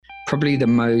Probably the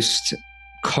most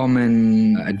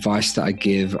common advice that I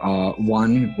give are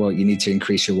one, well, you need to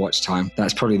increase your watch time.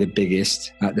 That's probably the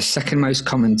biggest. The second most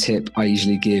common tip I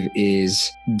usually give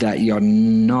is that you're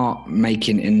not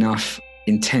making enough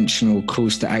intentional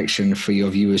calls to action for your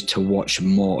viewers to watch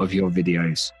more of your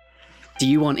videos. Do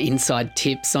you want inside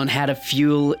tips on how to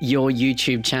fuel your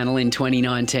YouTube channel in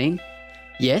 2019?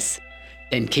 Yes?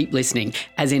 Then keep listening,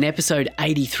 as in episode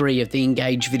 83 of the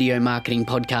Engage Video Marketing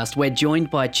Podcast, we're joined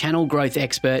by channel growth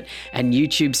expert and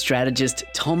YouTube strategist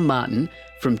Tom Martin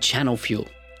from Channel Fuel.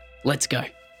 Let's go.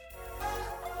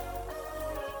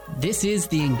 This is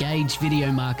the Engage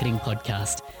Video Marketing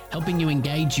Podcast, helping you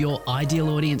engage your ideal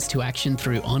audience to action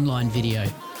through online video.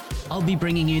 I'll be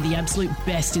bringing you the absolute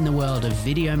best in the world of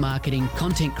video marketing,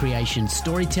 content creation,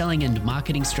 storytelling, and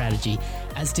marketing strategy,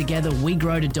 as together we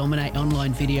grow to dominate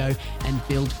online video and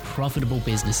build profitable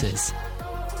businesses.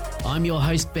 I'm your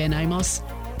host, Ben Amos.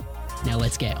 Now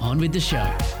let's get on with the show.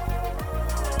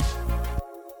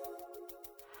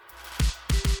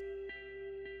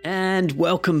 And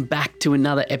welcome back to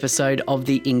another episode of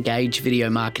the Engage Video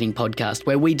Marketing Podcast,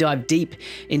 where we dive deep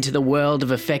into the world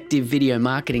of effective video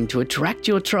marketing to attract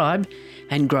your tribe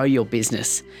and grow your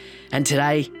business. And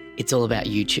today, it's all about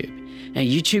YouTube. Now,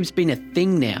 YouTube's been a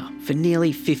thing now for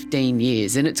nearly 15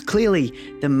 years, and it's clearly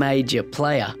the major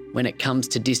player when it comes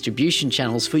to distribution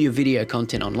channels for your video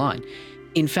content online.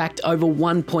 In fact, over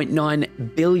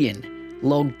 1.9 billion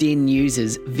logged in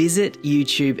users visit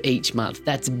YouTube each month.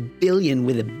 That's billion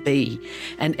with a B.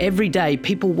 And every day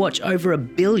people watch over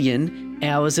 1 billion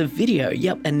hours of video.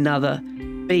 Yep, another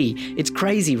B. It's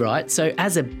crazy, right? So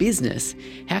as a business,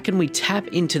 how can we tap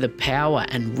into the power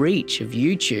and reach of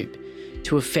YouTube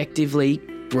to effectively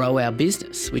grow our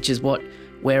business, which is what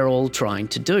we're all trying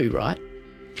to do, right?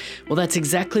 Well, that's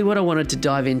exactly what I wanted to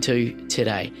dive into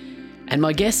today. And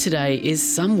my guest today is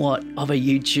somewhat of a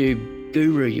YouTube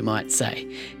guru, you might say.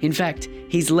 In fact,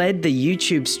 he's led the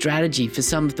YouTube strategy for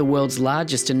some of the world's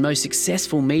largest and most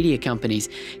successful media companies,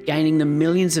 gaining them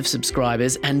millions of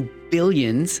subscribers and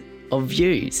billions of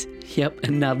views. Yep,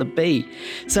 another B.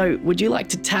 So would you like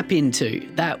to tap into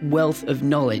that wealth of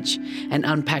knowledge and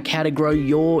unpack how to grow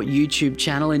your YouTube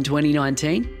channel in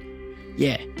 2019?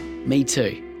 Yeah, me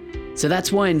too. So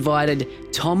that's why I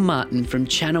invited Tom Martin from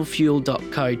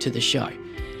channelfuel.co to the show.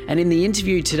 And in the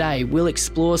interview today, we'll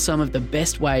explore some of the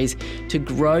best ways to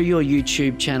grow your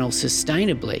YouTube channel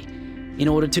sustainably in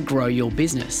order to grow your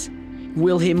business.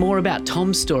 We'll hear more about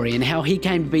Tom's story and how he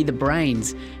came to be the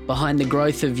brains behind the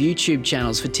growth of YouTube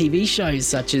channels for TV shows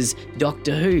such as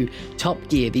Doctor Who, Top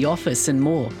Gear, The Office, and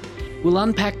more. We'll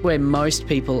unpack where most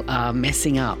people are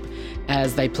messing up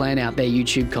as they plan out their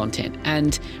YouTube content.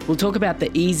 And we'll talk about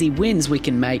the easy wins we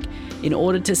can make in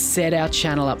order to set our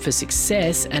channel up for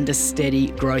success and a steady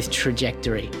growth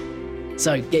trajectory.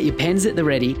 So get your pens at the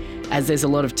ready, as there's a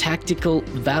lot of tactical,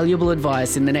 valuable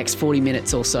advice in the next 40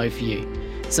 minutes or so for you.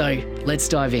 So let's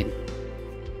dive in.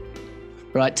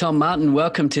 Right, Tom Martin,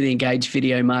 welcome to the Engage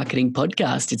Video Marketing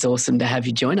Podcast. It's awesome to have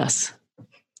you join us.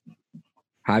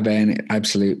 Hi, Ben.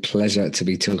 Absolute pleasure to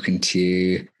be talking to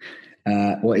you.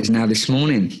 What is now this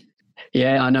morning?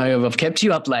 Yeah, I know. I've kept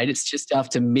you up late. It's just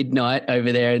after midnight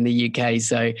over there in the UK.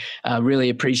 So I really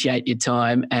appreciate your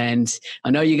time. And I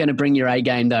know you're going to bring your A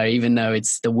game though, even though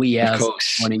it's the wee hours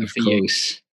morning for you.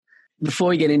 Before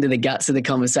we get into the guts of the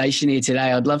conversation here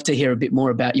today, I'd love to hear a bit more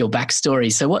about your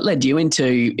backstory. So what led you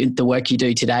into the work you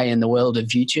do today in the world of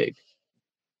YouTube?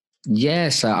 Yeah,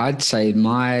 so I'd say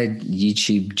my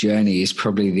YouTube journey is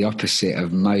probably the opposite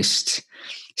of most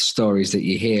stories that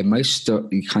you hear. Most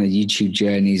kind of YouTube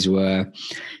journeys were,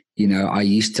 I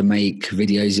used to make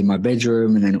videos in my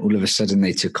bedroom and then all of a sudden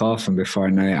they took off. And before I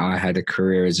know it, I had a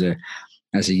career as a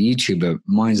YouTuber.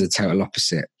 Mine's the total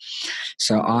opposite.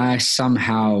 So I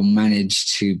somehow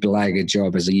managed to blag a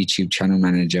job as a YouTube channel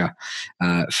manager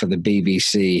for the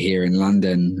BBC here in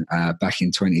London back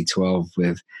in 2012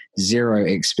 with zero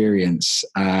experience.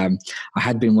 I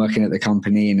had been working at the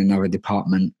company in another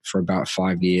department for about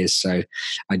 5 years, so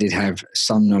I did have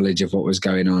some knowledge of what was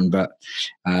going on. But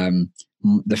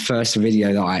the first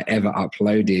video that I ever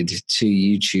uploaded to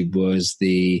YouTube was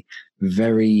the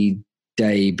very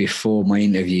day before my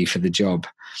interview for the job.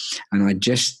 And I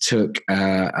just took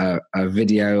a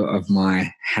video of my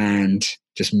hand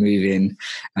just moving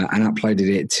and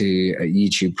uploaded it to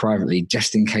YouTube privately,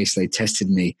 just in case they tested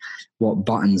me what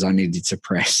buttons I needed to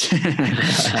press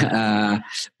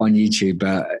on YouTube.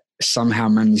 But somehow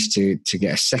managed to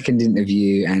get a second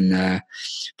interview and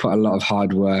put a lot of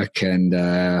hard work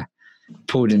and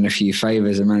pulled in a few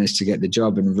favors and managed to get the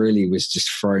job, and really was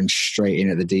just thrown straight in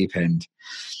at the deep end.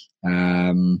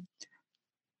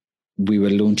 we were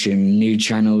launching new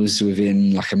channels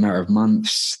within like a matter of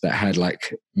months that had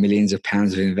like millions of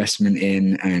pounds of investment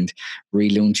in, and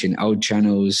relaunching old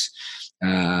channels.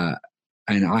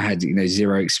 And I had,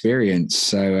 zero experience.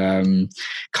 So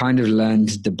kind of learned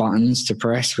the buttons to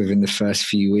press within the first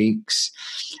few weeks.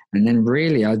 And then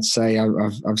really, I'd say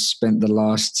I've spent the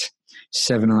last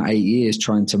 7 or 8 years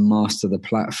trying to master the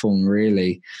platform,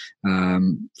 really.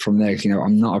 From there,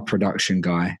 I'm not a production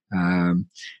guy.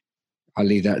 I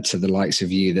leave that to the likes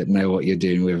of you that know what you're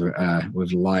doing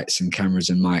with lights and cameras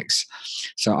and mics.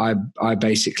 So I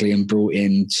basically am brought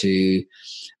in to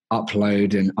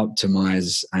upload and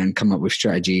optimize and come up with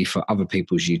strategy for other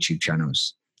people's YouTube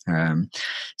channels.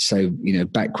 So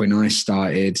back when I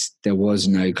started, there was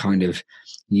no kind of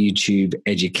YouTube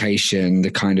education.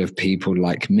 The kind of people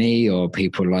like me, or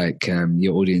people like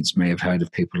your audience may have heard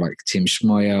of people like Tim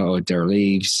Schmoyer or Daryl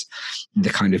Eves, the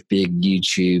kind of big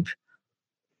YouTube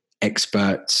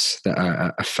experts that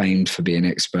are famed for being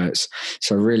experts.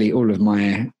 So really all of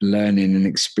my learning and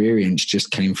experience just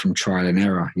came from trial and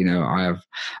error.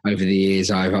 Over the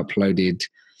years, I've uploaded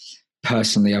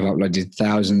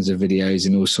thousands of videos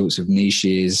in all sorts of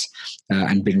niches,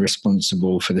 and been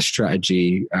responsible for the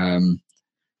strategy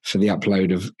for the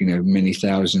upload of many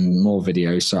thousand more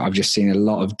videos. So I've just seen a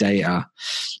lot of data,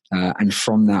 and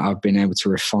from that I've been able to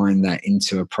refine that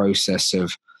into a process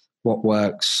of what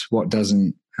works, what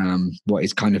doesn't, what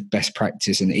is kind of best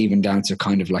practice, and even down to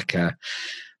kind of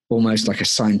almost like a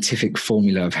scientific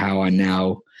formula of how I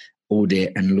now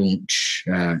audit and launch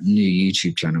new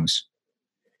YouTube channels.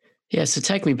 Yeah, so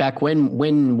take me back.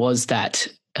 When was that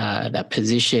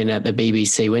position at the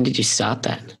BBC? When did you start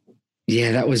that?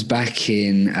 Yeah, that was back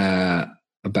in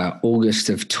about August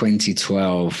of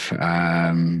 2012.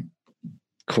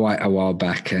 Quite a while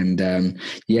back. And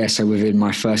so within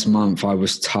my first month, I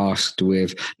was tasked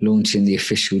with launching the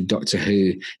official Doctor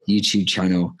Who YouTube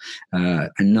channel.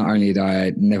 And not only did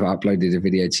I never uploaded a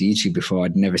video to YouTube before,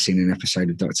 I'd never seen an episode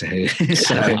of Doctor Who.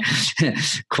 So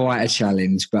quite a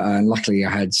challenge. But luckily I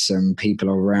had some people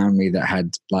around me that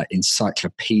had like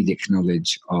encyclopedic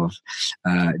knowledge of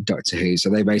Doctor Who. So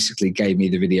they basically gave me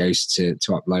the videos to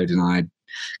upload, and I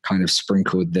kind of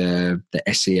sprinkled the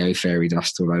SEO fairy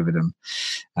dust all over them.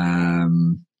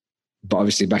 But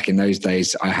obviously back in those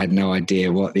days, I had no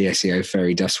idea what the SEO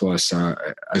fairy dust was. So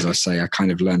as I say, I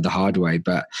kind of learned the hard way,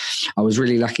 but I was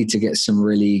really lucky to get some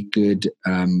really good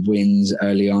wins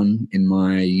early on in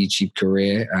my YouTube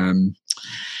career.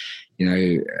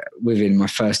 Within my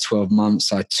first 12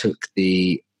 months, I took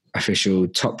the official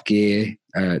Top Gear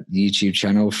YouTube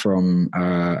channel from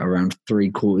around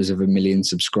 750,000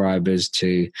 subscribers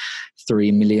to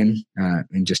 3 million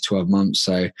in just 12 months.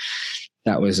 So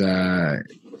that was I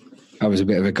was a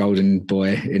bit of a golden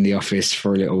boy in the office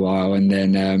for a little while, and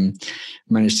then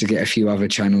managed to get a few other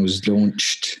channels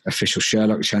launched. Official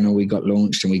Sherlock channel we got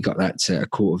launched, and we got that to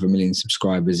 250,000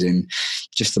 subscribers in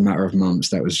just a matter of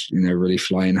months. That was really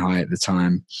flying high at the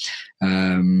time.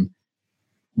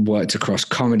 Worked across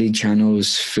comedy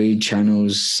channels, food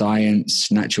channels, science,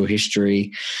 natural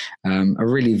history, a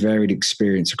really varied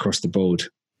experience across the board.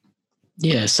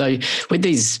 Yeah. So with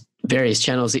these various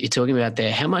channels that you're talking about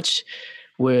there, how much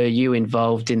were you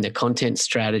involved in the content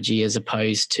strategy as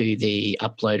opposed to the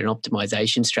upload and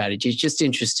optimization strategy? Just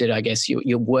interested, I guess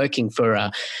you're working for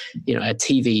a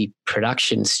TV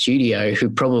production studio who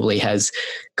probably has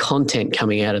content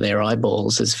coming out of their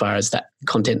eyeballs as far as that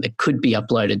content that could be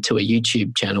uploaded to a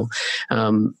YouTube channel.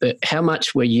 But how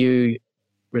much were you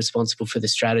responsible for the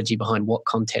strategy behind what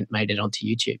content made it onto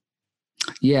YouTube?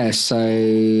 Yeah,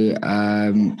 so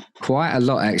quite a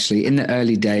lot actually. In the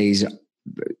early days,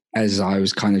 as I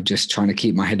was kind of just trying to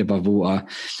keep my head above water,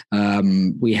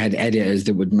 we had editors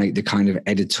that would make the kind of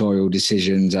editorial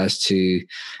decisions as to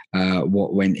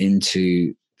what went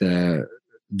into the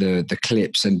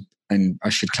clips. And I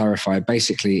should clarify,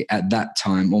 basically at that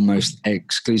time, almost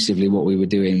exclusively what we were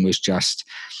doing was just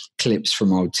clips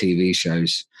from old TV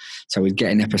shows. So we'd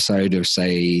get an episode of,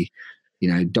 say,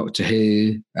 Doctor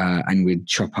Who, and we'd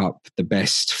chop up the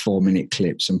best 4-minute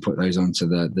clips and put those onto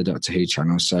the Doctor Who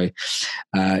channel. So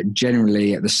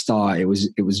generally at the start, it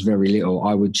was very little.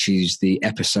 I would choose the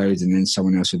episodes, and then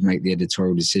someone else would make the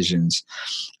editorial decisions.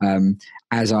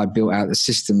 As I built out the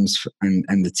systems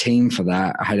and the team for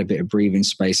that, I had a bit of breathing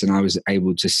space, and I was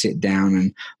able to sit down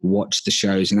and watch the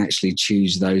shows and actually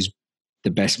choose the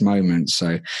best moments.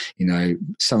 So,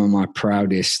 some of my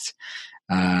proudest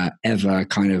ever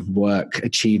kind of work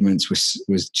achievements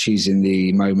was choosing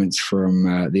the moments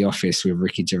from The Office with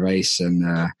Ricky Gervais and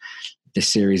the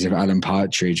series of Alan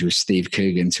Partridge with Steve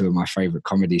Coogan, two of my favorite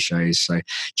comedy shows. So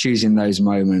choosing those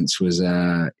moments was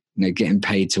getting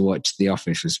paid to watch The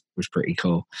Office was pretty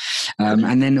cool.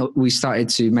 And then we started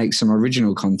to make some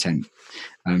original content.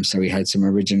 So we had some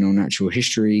original natural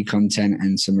history content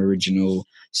and some original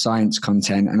science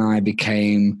content, and I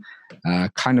became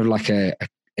kind of like a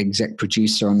exec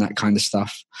producer on that kind of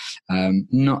stuff.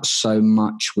 Not so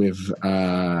much with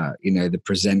the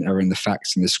presenter and the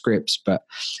facts and the scripts, but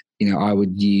I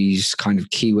would use kind of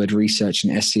keyword research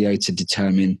and SEO to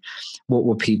determine what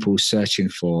were people searching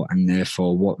for, and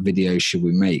therefore what videos should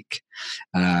we make.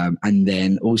 And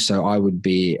then also I would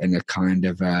be in a kind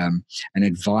of an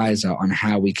advisor on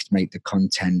how we could make the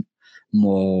content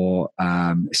more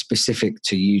specific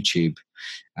to YouTube.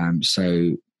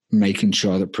 So making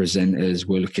sure that presenters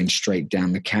were looking straight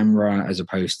down the camera as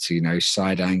opposed to,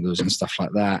 side angles and stuff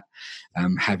like that.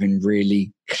 Having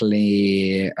really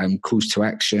clear calls to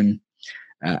action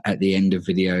at the end of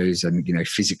videos, and,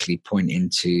 physically pointing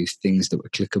to things that were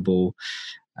clickable,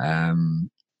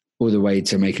 all the way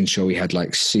to making sure we had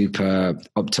like super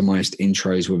optimized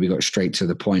intros where we got straight to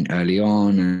the point early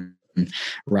on and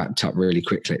wrapped up really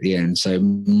quickly at the end. So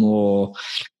more...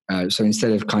 So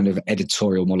instead of kind of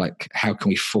editorial, more like how can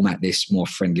we format this more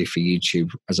friendly for YouTube,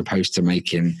 as opposed to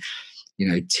making,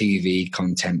 TV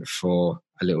content for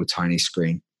a little tiny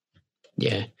screen.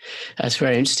 Yeah, that's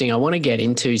very interesting. I want to get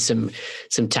into some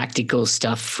tactical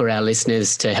stuff for our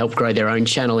listeners to help grow their own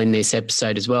channel in this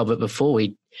episode as well. But before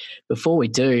we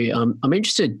do, I'm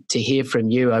interested to hear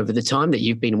from you over the time that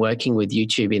you've been working with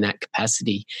YouTube in that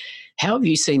capacity. How have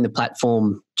you seen the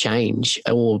platform change,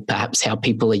 or perhaps how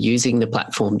people are using the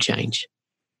platform change?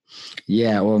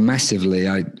 Yeah, well, massively.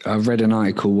 I read an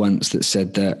article once that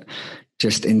said that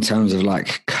just in terms of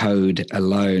like code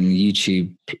alone,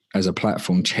 YouTube as a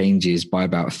platform changes by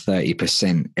about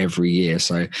 30% every year.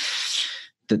 So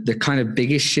the kind of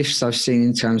biggest shifts I've seen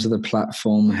in terms of the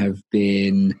platform have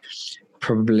been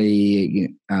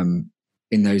probably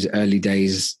in those early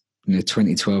days,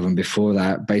 2012 and before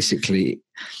that. Basically,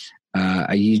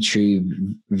 a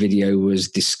YouTube video was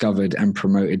discovered and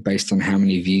promoted based on how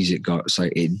many views it got. So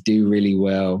it'd do really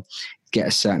well, get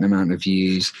a certain amount of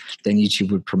views, then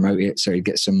YouTube would promote it so it'd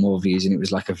get some more views, and it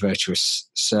was like a virtuous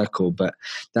circle. But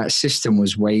that system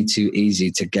was way too easy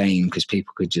to game because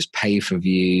people could just pay for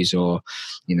views or,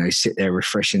 sit there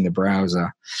refreshing the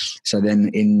browser. So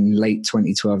then in late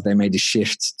 2012, they made a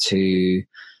shift to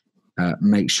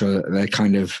make sure that their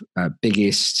kind of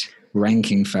biggest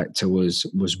ranking factor was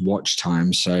watch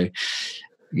time. So,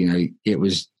 it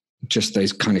was just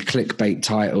those kind of clickbait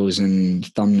titles and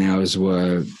thumbnails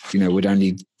would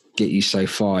only get you so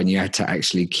far, and you had to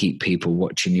actually keep people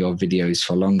watching your videos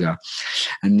for longer.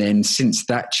 And then since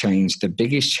that changed, the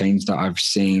biggest change that I've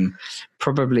seen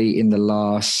probably in the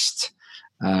last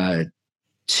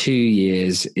 2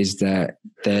 years is that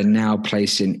they're now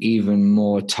placing even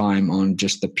more time on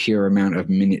just the pure amount of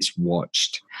minutes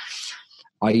watched.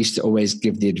 I used to always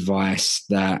give the advice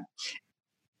that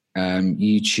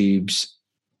YouTube's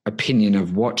opinion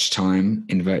of watch time,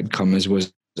 inverted commas,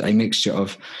 was a mixture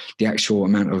of the actual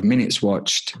amount of minutes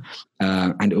watched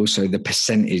and also the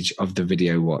percentage of the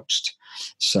video watched.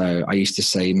 So I used to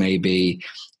say maybe,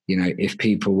 if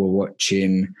people were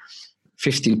watching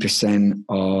 50%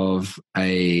 of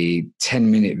a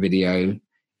 10-minute video,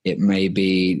 it may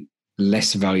be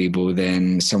less valuable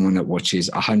than someone that watches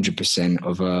 100%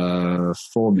 of a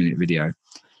 4-minute video.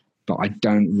 But I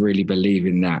don't really believe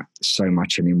in that so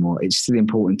much anymore. It's still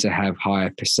important to have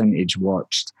higher percentage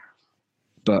watched,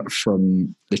 but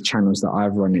from the channels that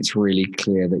I've run, it's really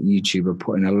clear that YouTube are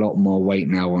putting a lot more weight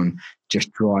now on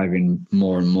just driving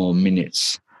more and more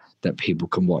minutes that people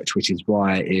can watch, which is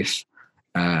why if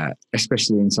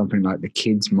especially in something like the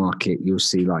kids market, you'll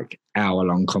see like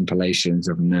hour-long compilations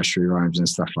of nursery rhymes and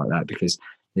stuff like that, because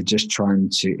they're just trying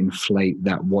to inflate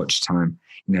that watch time.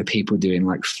 People doing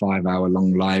like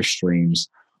 5-hour-long live streams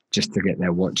just to get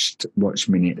their watch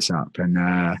minutes up. And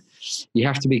you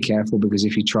have to be careful, because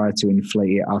if you try to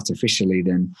inflate it artificially,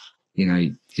 then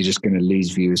you're just going to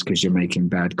lose viewers because you're making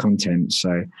bad content.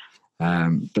 So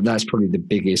but that's probably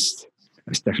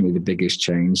that's definitely the biggest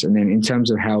change. And then in terms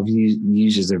of how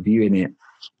users are viewing it,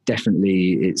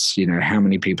 definitely it's, how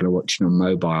many people are watching on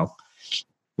mobile.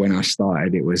 When I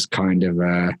started, it was kind of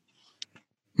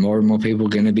more and more people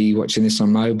going to be watching this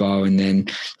on mobile. And then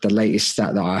the latest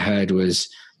stat that I heard was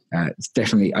it's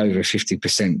definitely over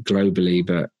 50% globally,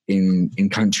 but in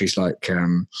countries like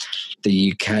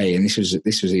the UK, and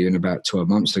this was even about 12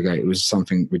 months ago, it was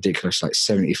something ridiculous, like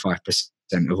 75%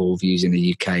 of all views in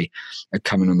the UK are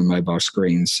coming on the mobile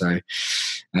screen. So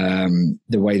the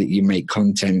way that you make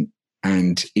content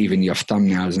and even your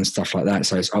thumbnails and stuff like that,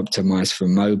 so it's optimized for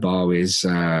mobile, is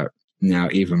now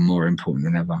even more important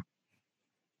than ever.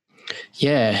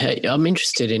 Yeah, I'm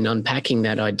interested in unpacking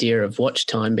that idea of watch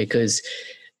time, because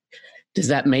does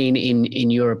that mean, in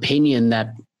your opinion,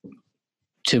 that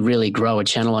to really grow a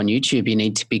channel on YouTube, you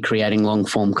need to be creating long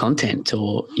form content,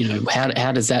 or,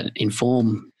 how does that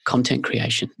inform content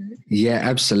creation? Yeah,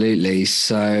 absolutely.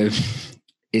 So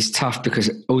it's tough because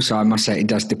also I must say it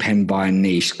does depend by a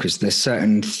niche, because there's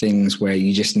certain things where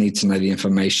you just need to know the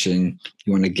information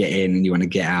you want to get in and you want to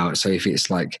get out. So if it's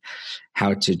like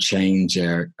how to change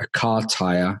a car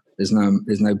tire, there's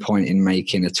no point in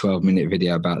making a 12-minute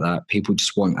video about that. People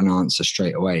just want an answer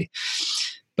straight away.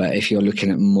 But if you're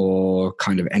looking at more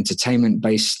kind of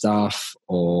entertainment-based stuff,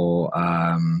 or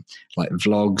like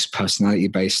vlogs,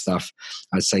 personality-based stuff,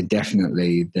 I'd say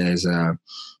definitely there's a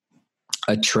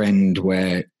trend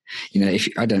where, if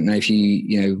I don't know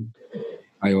if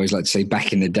I always like to say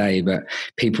back in the day, but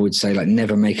people would say like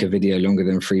never make a video longer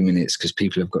than 3 minutes because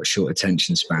people have got short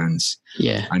attention spans.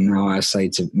 Yeah. And now I say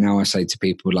to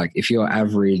people, like, if your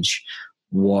average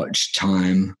watch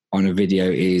time on a video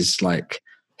is like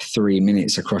 3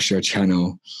 minutes across your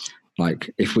channel,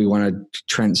 like if we want to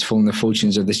transform the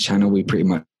fortunes of this channel, we pretty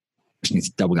much need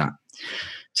to double that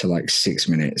to like 6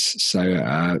 minutes.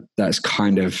 So that's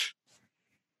kind of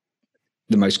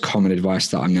the most common advice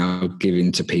that I'm now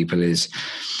giving to people is,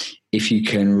 if you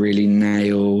can really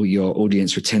nail your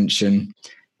audience retention,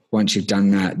 once you've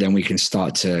done that, then we can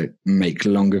start to make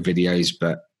longer videos,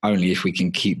 but only if we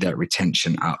can keep that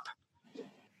retention up.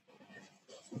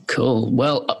 Cool.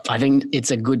 Well, I think it's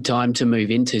a good time to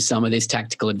move into some of this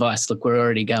tactical advice. Look, we're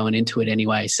already going into it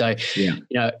anyway. So,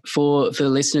 yeah. For the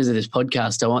listeners of this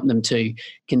podcast, I want them to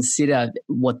consider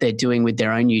what they're doing with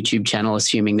their own YouTube channel,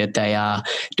 assuming that they are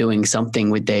doing something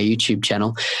with their YouTube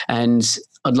channel. And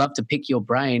I'd love to pick your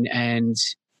brain and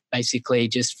basically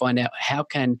just find out, how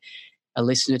can a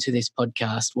listener to this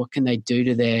podcast, what can they do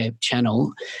to their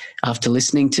channel after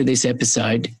listening to this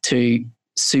episode to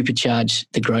supercharge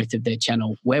the growth of their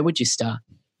channel? Where would you start?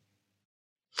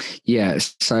 Yeah,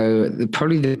 so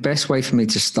probably the best way for me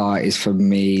to start is for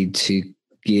me to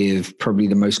give probably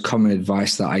the most common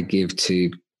advice that I give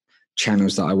to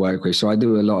channels that I work with. So I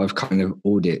do a lot of kind of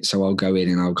audit. So I'll go in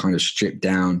and I'll kind of strip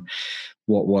down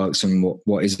what works and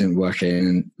what isn't working,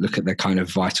 and look at the kind of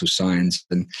vital signs.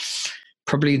 And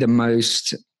probably the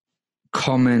most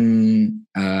common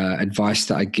advice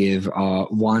that I give are,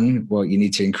 one, well, you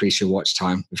need to increase your watch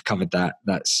time. We've covered that.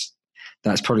 That's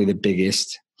probably the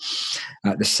biggest.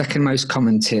 The second most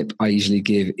common tip I usually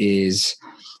give is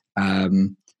that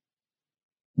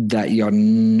you're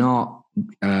not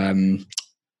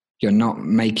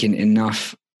making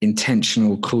enough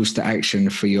intentional calls to action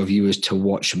for your viewers to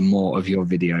watch more of your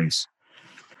videos.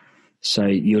 So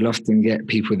you'll often get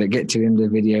people that get to the end of the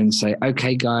video and say,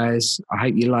 okay, guys, I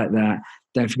hope you like that.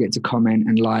 Don't forget to comment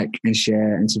and like and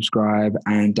share and subscribe.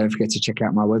 And don't forget to check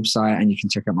out my website, and you can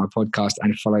check out my podcast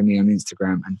and follow me on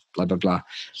Instagram and blah, blah, blah.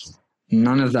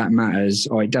 None of that matters,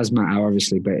 or it does matter,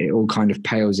 obviously, but it all kind of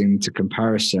pales into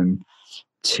comparison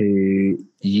to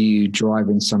you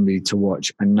driving somebody to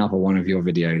watch another one of your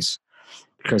videos.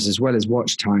 Because as well as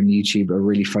watch time, YouTube are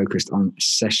really focused on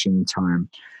session time.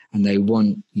 And they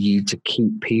want you to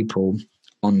keep people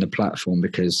on the platform,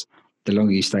 because the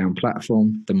longer you stay on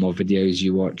platform, the more videos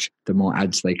you watch, the more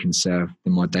ads they can serve,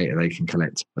 the more data they can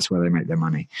collect. That's where they make their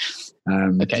money.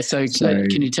 Okay, so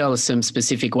can you tell us some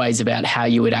specific ways about how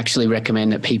you would actually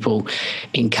recommend that people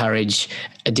encourage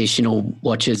additional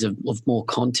watches of more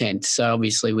content? So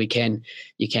obviously you can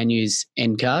use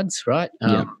end cards, right?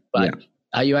 But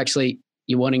are you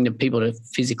wanting the people to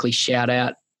physically shout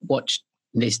out, watch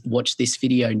this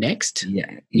video next?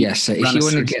 Yeah. So if you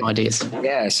want to get ideas,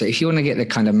 so if you want to get the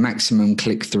kind of maximum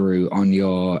click through on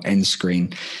your end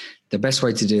screen, the best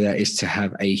way to do that is to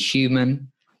have a human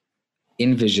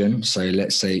in vision. So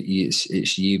let's say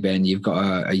it's you, Ben. You've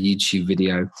got a YouTube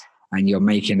video, and you're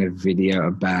making a video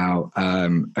about a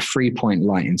 3-point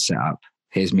lighting setup.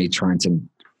 Here's me trying to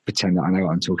pretend that I know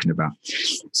what I'm talking about.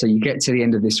 So you get to the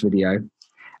end of this video,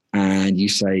 and you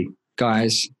say,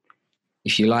 guys,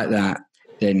 if you like that,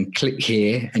 then click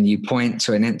here, and you point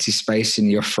to an empty space in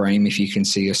your frame if you can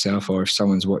see yourself, or if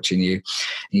someone's watching you.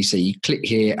 And you say, you click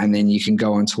here, and then you can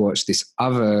go on to watch this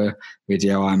other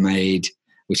video I made,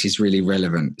 which is really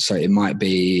relevant. So it might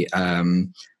be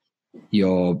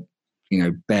your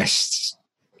best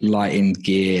lighting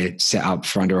gear set up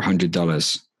for under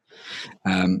 $100.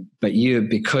 But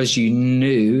because you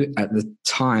knew at the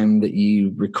time that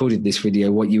you recorded this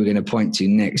video what you were going to point to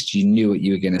next, you knew what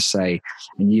you were going to say,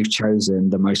 and you've chosen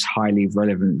the most highly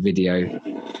relevant video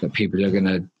that people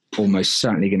are almost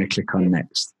certainly going to click on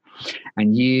next.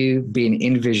 And you, being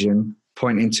in vision,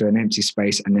 pointing to an empty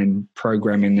space and then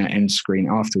programming that end screen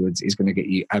afterwards is going to get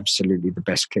you absolutely the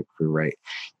best click-through rate.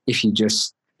 If you're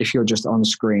just on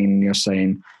screen and you're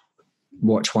saying,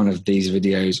 watch one of these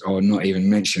videos, or not even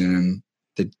mentioning them,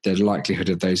 the likelihood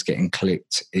of those getting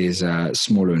clicked is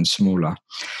smaller and smaller.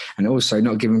 And also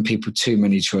not giving people too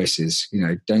many choices.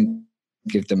 Don't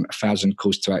give them 1,000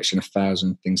 calls to action,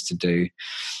 1,000 things to do.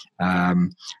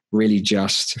 Really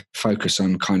just focus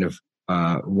on kind of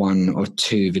 1 or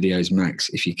 2 videos max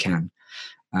if you can.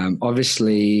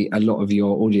 Obviously, a lot of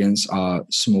your audience are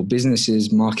small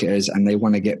businesses, marketers, and they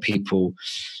want to get people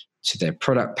to their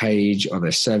product page or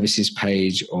their services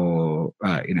page or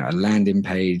a landing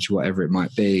page, whatever it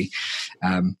might be.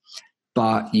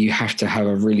 But you have to have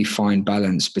a really fine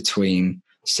balance between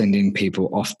sending people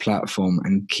off platform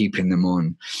and keeping them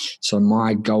on. So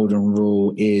my golden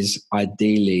rule is,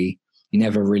 ideally, you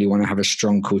never really want to have a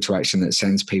strong call to action that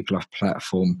sends people off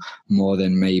platform more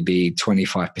than maybe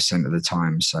 25% of the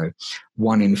time. So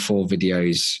 1 in 4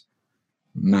 videos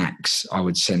max, I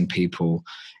would send people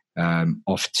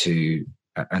off to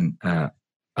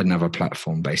another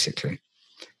platform, basically.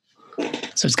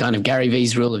 So it's kind of Gary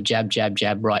Vee's rule of jab, jab,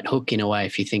 jab, right hook, in a way,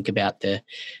 if you think about the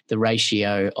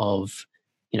ratio of,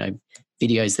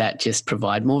 videos that just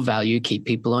provide more value, keep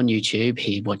people on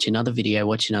YouTube, watch another video,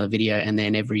 and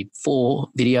then every 4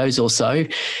 videos or so,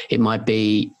 it might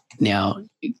be, now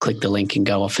click the link and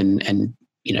go off and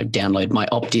download my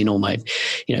opt-in or my,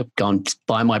 go and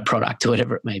buy my product or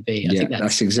whatever it may be. I think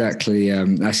that's exactly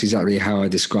how I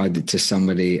described it to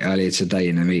somebody earlier today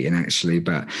in a meeting, actually,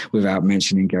 but without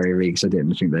mentioning Gary Vee, because I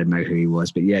didn't think they'd know who he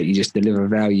was. But yeah, you just deliver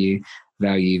value,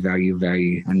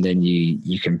 and then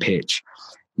you can pitch.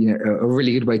 A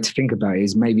really good way to think about it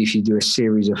is maybe if you do a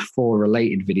series of 4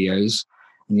 related videos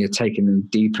and you're taking them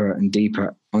deeper and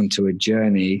deeper onto a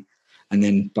journey, and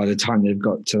then by the time they've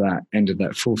got to that end of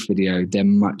that 4th video, they're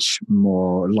much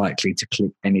more likely to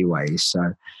click anyway.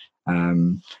 So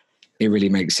it really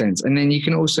makes sense. And then you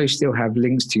can also still have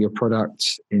links to your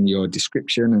product in your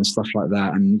description and stuff like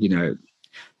that. And,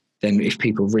 then if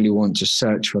people really want to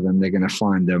search for them, they're going to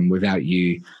find them without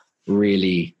you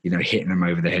really, hitting them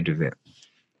over the head with it.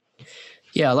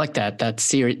 Yeah, I like that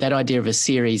idea of a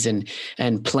series and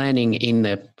planning in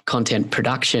the content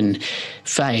production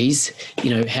phase,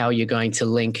 how you're going to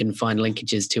link and find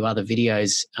linkages to other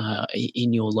videos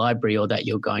in your library or that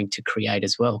you're going to create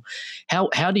as well.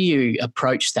 How do you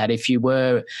approach that if you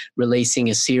were releasing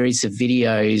a series of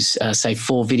videos, say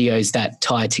 4 videos that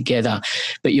tie together,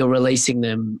 but you're releasing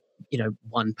them,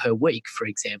 1 per week, for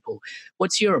example?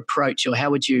 What's your approach, or how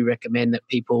would you recommend that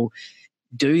people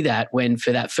do that when,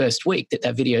 for that first week that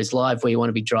video is live, where you want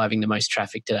to be driving the most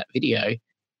traffic to that video,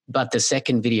 but the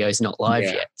second video is not live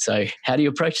yet? So how do you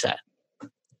approach that?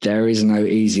 There is no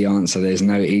easy answer. There's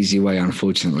no easy way,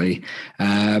 unfortunately.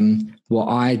 There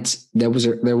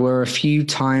were a few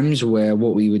times where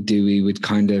what we would do, we would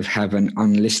kind of have an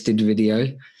unlisted video.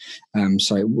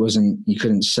 So it wasn't, you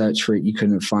couldn't search for it, you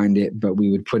couldn't find it, but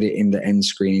we would put it in the end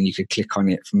screen and you could click on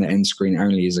it from the end screen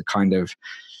only as a kind of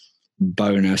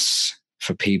bonus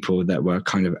for people that were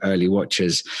kind of early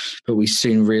watchers. But we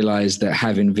soon realized that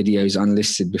having videos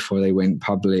unlisted before they went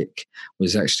public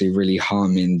was actually really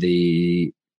harming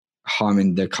the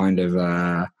kind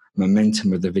of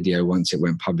momentum of the video once it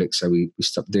went public. So we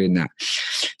stopped doing that.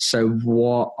 So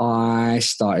what I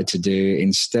started to do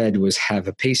instead was have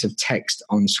a piece of text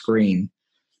on screen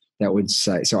that would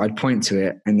say, so I'd point to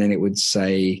it and then it would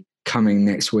say coming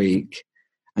next week.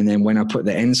 And then when I put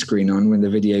the end screen on, when the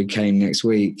video came next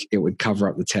week, it would cover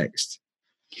up the text.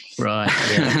 Right.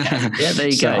 Yeah, there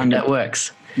you go. That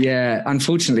works. Yeah.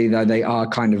 Unfortunately, though, they are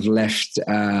kind of left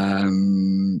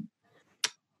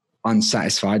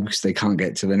unsatisfied because they can't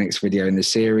get to the next video in the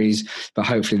series. But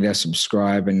hopefully they'll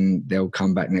subscribe and they'll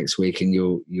come back next week and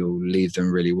you'll leave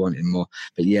them really wanting more.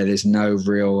 But yeah, there's no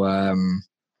real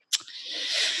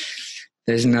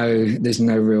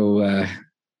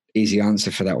easy answer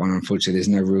for that one. Unfortunately, there's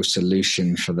no real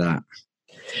solution for that.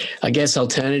 I guess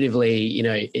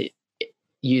alternatively,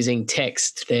 using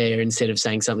text there, instead of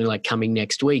saying something like coming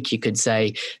next week, you could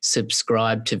say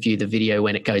subscribe to view the video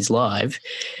when it goes live.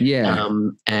 Yeah.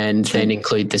 And then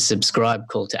include the subscribe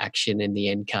call to action in the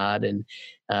end card. And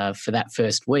for that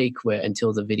first week, where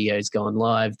until the video's gone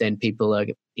live, then people are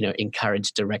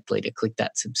encouraged directly to click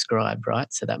that subscribe,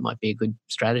 right? So that might be a good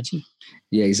strategy.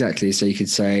 Yeah, exactly. So you could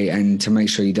say, and to make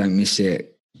sure you don't miss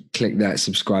it, click that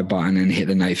subscribe button and hit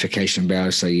the notification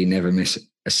bell so you never miss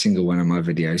a single one of my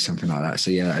videos, something like that. So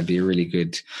yeah, that'd be a really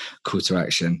good call to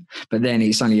action. But then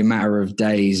it's only a matter of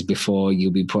days before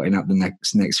you'll be putting up the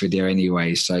next video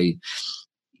anyway. So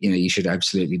you should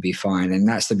absolutely be fine. And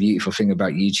that's the beautiful thing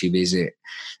about YouTube is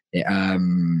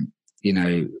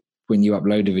when you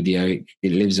upload a video,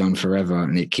 it lives on forever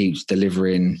and it keeps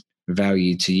delivering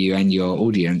value to you and your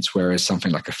audience. Whereas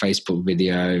something like a Facebook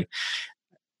video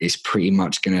is pretty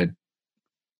much going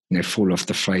to, fall off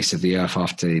the face of the earth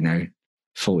after,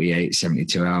 48,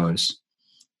 72 hours.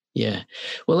 Yeah.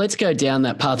 Well, let's go down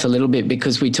that path a little bit,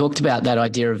 because we talked about that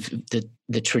idea of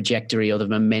the trajectory or the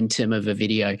momentum of a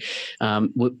video.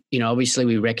 Obviously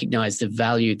we recognize the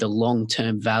value, the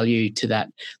long-term value to that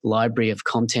library of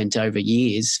content over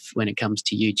years when it comes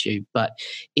to YouTube. But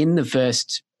in the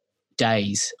first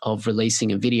days of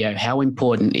releasing a video, how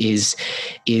important is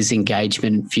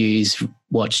engagement, views,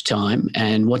 watch time,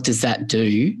 and what does that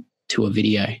do to a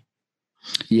video?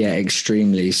 Yeah,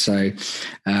 extremely. So,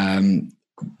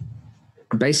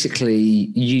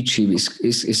 basically, YouTube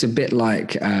is a bit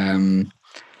like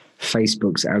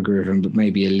Facebook's algorithm, but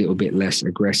maybe a little bit less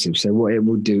aggressive. So what it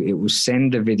will do, it will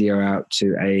send the video out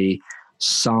to a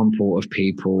sample of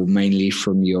people, mainly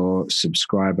from your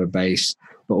subscriber base,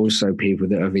 but also people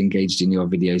that have engaged in your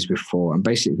videos before. And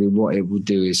basically what it will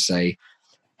do is say,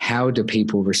 how do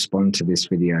people respond to this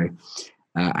video?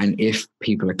 And if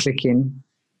people are clicking,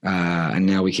 and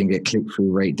now we can get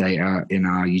click-through rate data in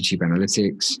our YouTube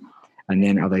analytics, and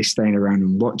then are they staying around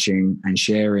and watching and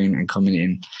sharing and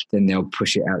commenting, then they'll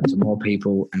push it out to more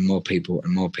people and more people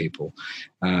and more people.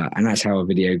 And that's how a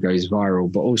video goes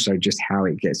viral, but also just how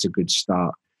it gets a good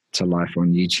start to life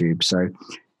on YouTube. So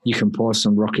you can pour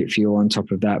some rocket fuel on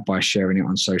top of that by sharing it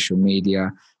on social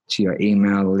media, to your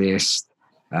email list,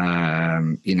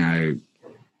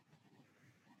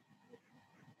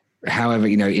 however,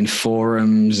 in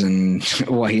forums and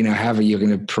however you're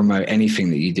going to promote anything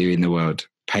that you do in the world.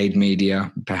 Paid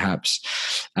media, perhaps.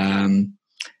 And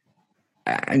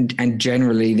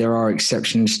generally there are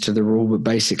exceptions to the rule, but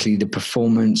basically the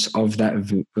performance of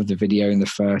the video in the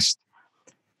first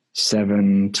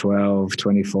 7, 12,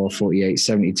 24, 48,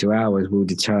 72 hours will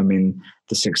determine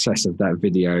the success of that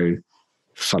video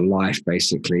for life,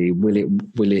 basically. Will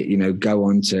it go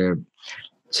on to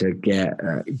get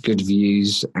good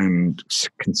views and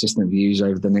consistent views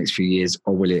over the next few years,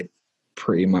 or will it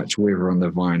pretty much wither on the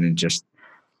vine and just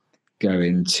go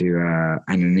into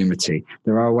anonymity?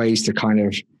 There are ways to kind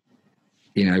of,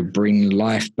 bring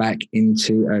life back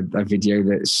into a video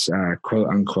that's quote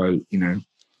unquote,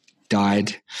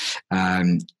 died.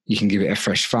 You can give it a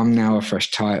fresh thumbnail, a fresh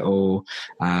title.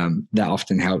 That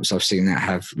often helps. I've seen that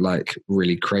have like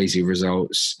really crazy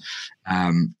results.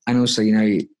 And also,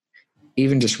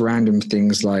 even just random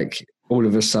things like all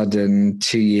of a sudden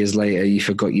 2 years later, you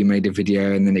forgot you made a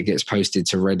video and then it gets posted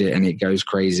to Reddit and it goes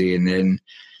crazy, and then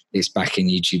it's back in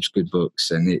YouTube's good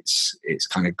books and it's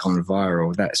kind of gone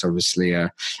viral. That's obviously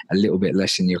a little bit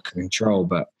less in your control.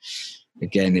 But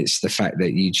again, it's the fact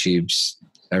that YouTube's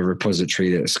a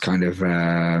repository that's kind of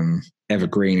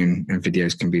evergreen and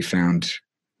videos can be found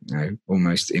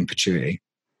almost in perpetuity.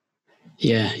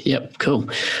 Yeah. Yep. Cool.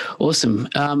 Awesome.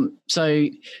 So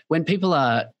when people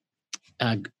are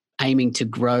aiming to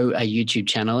grow a YouTube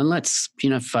channel, and let's,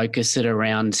 focus it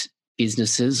around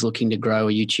businesses looking to grow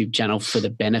a YouTube channel for the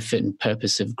benefit and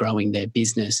purpose of growing their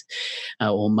business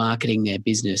or marketing their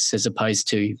business, as opposed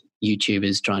to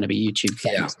YouTubers trying to be YouTube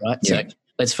famous, right? Yeah. So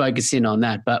let's focus in on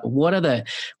that. But what are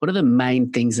the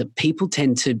main things that people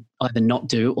tend to either not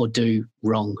do or do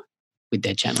wrong with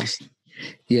their channels?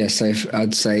 Yeah, so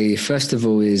I'd say first of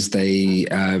all is they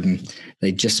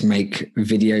just make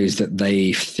videos that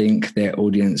they think their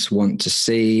audience want to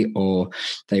see, or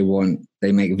they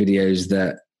make videos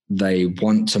that they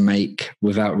want to make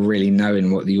without really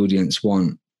knowing what the audience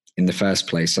want in the first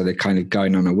place. So they're kind of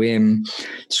going on a whim,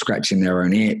 scratching their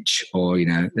own itch, or they've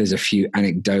had a few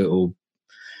anecdotal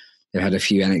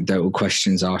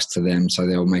questions asked to them, so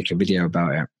they'll make a video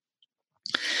about it.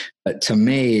 But to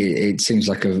me, it seems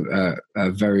like a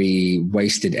very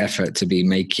wasted effort to be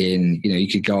making,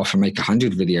 you could go off and make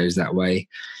 100 videos that way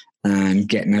and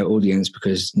get no audience,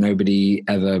 because nobody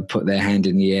ever put their hand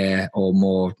in the air, or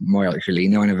more accurately,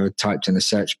 no one ever typed in the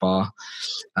search bar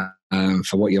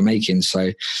for what you're making.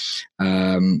 So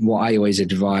what I always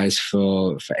advise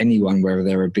for anyone, whether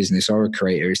they're a business or a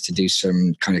creator, is to do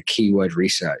some kind of keyword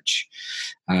research.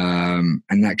 And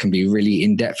that can be really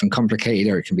in-depth and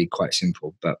complicated, or it can be quite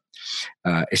simple. But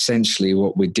essentially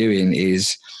what we're doing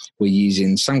is we're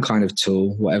using some kind of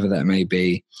tool, whatever that may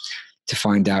be, to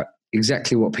find out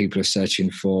exactly what people are searching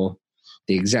for,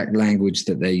 the exact language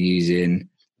that they're using,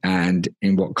 and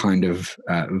in what kind of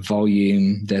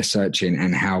volume they're searching,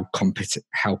 and how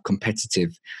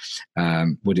competitive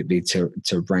would it be to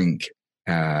rank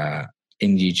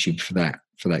in YouTube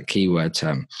for for that keyword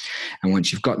term. And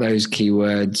once you've got those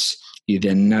keywords, you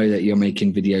then know that you're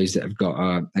making videos that have got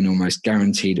an almost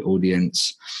guaranteed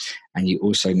audience. And you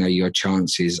also know your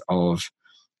chances of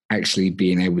actually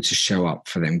being able to show up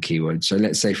for them keywords. So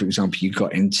let's say, for example, you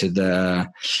got into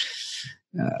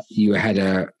you had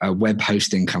a web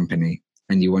hosting company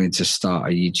and you wanted to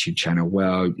start a YouTube channel.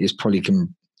 Well, it's probably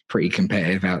pretty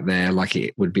competitive out there, like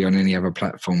it would be on any other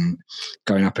platform,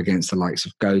 going up against the likes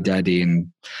of GoDaddy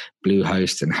and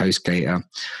Bluehost and HostGator.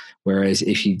 Whereas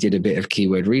if you did a bit of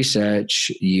keyword research,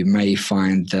 you may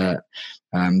find that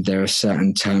there are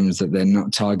certain terms that they're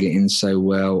not targeting so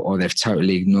well, or they've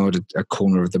totally ignored a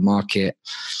corner of the market.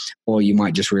 Or you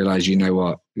might just realize, you know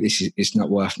what, it's not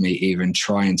worth me even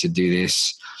trying to do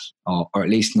this, or at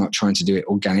least not trying to do it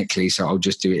organically. So I'll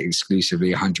just do it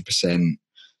exclusively 100%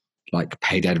 like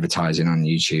paid advertising on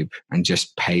YouTube and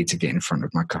just pay to get in front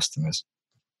of my customers.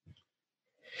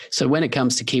 So when it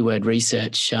comes to keyword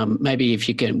research, maybe if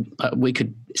you can, we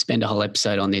could spend a whole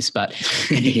episode on this, but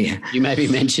Yeah. you maybe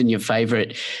mention your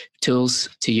favorite tools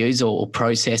to use or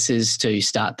processes to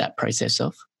start that process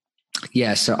off.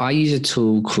 Yeah, so I use a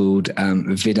tool called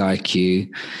vidIQ,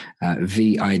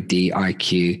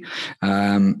 VIDIQ,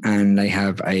 and they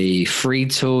have a free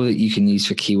tool that you can use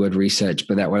for keyword research,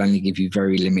 but that will only give you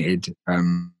very limited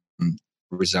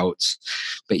results.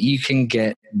 But you can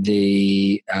get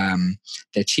their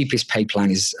cheapest pay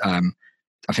plan is I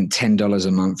think $10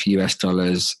 a month US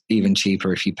dollars, even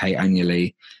cheaper if you pay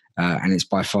annually. And it's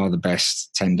by far the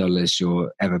best $10 you'll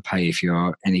ever pay if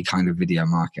you're any kind of video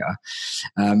marketer.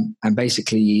 And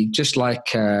basically, just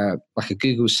like a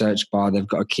Google search bar, they've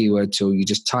got a keyword tool. You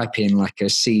just type in like a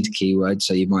seed keyword.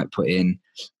 So you might put in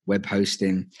web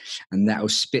hosting, and that will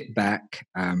spit back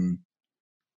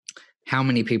how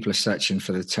many people are searching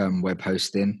for the term web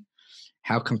hosting,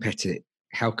 how competitive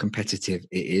it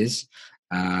is,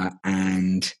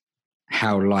 and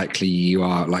how likely you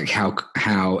are, like how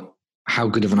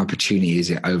good of an opportunity is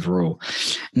it overall.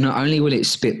 Not only will it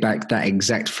spit back that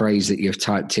exact phrase that you've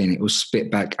typed in, it will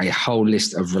spit back a whole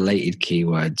list of related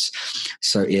keywords.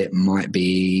 So it might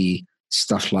be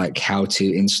stuff like how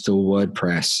to install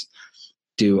WordPress.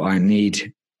 Do I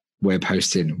need web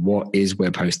hosting? What is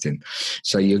web hosting?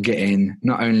 So you're getting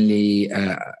not only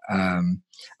a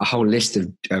whole list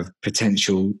of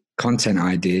potential content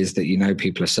ideas that you know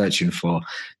people are searching for,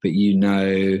 but you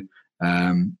know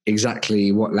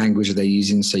exactly what language they're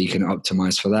using, so you can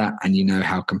optimize for that, and you know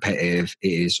how competitive it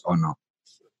is or not.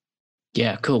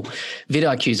 Yeah, cool.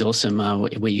 vidIQ is awesome.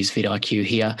 We use vidIQ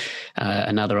here.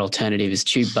 Another alternative is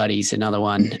TubeBuddy, another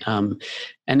one.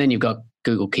 And then you've got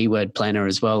Google Keyword Planner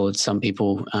as well, which some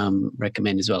people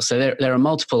recommend as well. So there are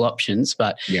multiple options,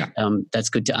 but that's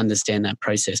good to understand that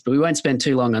process. But we won't spend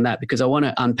too long on that because I want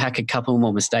to unpack a couple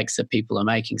more mistakes that people are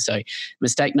making. So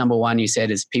mistake number one, you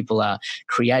said, is people are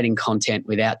creating content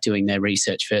without doing their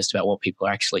research first about what people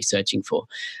are actually searching for.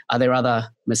 Are there other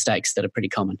mistakes that are pretty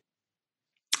common?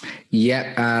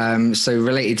 Yeah. So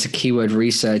related to keyword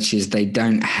research is they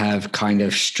don't have kind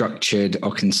of structured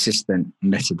or consistent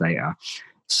metadata.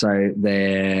 So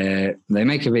they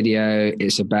make a video.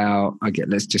 It's about,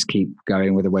 let's just keep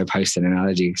going with a web hosting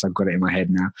analogy because I've got it in my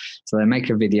head now. So they make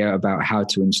a video about how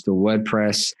to install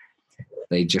WordPress.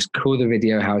 They just call the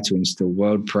video how to install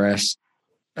WordPress,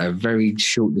 a very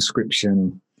short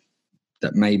description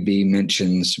that maybe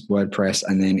mentions WordPress.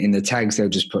 And then in the tags, they'll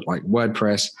just put like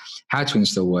WordPress, how to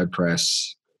install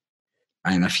WordPress,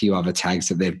 and a few other tags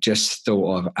that they've just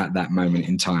thought of at that moment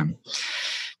in time.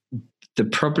 The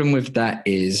problem with that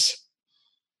is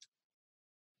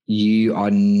you are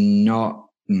not,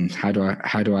 how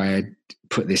do I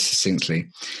put this succinctly?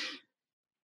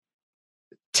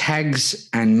 Tags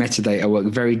and metadata work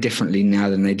very differently now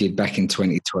than they did back in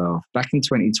 2012. Back in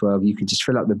 2012, you could just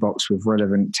fill up the box with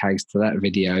relevant tags to that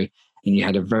video, and you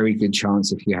had a very good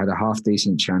chance, if you had a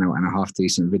half-decent channel and a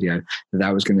half-decent video,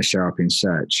 that was going to show up in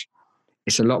search.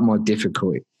 It's a lot more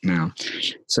difficult now.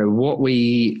 So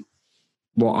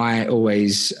what I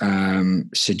always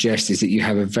suggest is that you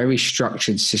have a very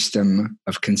structured system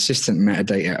of consistent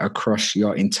metadata across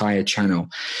your entire channel.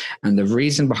 And the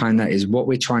reason behind that is what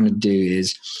we're trying to do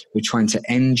is we're trying to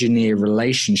engineer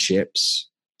relationships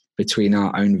between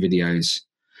our own videos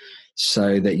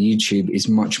so that YouTube is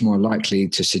much more likely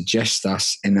to suggest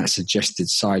us in that suggested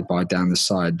sidebar down the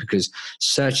side, because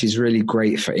search is really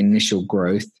great for initial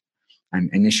growth and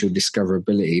initial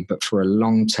discoverability, but for a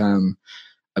long-term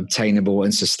obtainable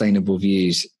and sustainable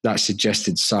views, that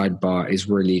suggested sidebar is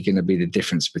really going to be the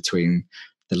difference between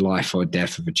the life or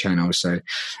death of a channel. So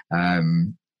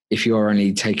if you're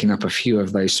only taking up a few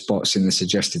of those spots in the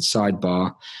suggested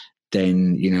sidebar,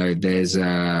 then there's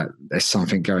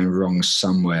something going wrong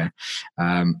somewhere.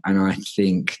 And I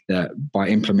think that by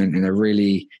implementing a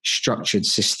really structured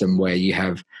system where you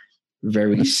have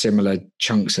very similar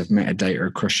chunks of metadata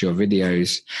across your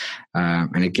videos,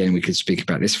 and again, we could speak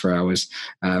about this for hours,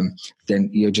 then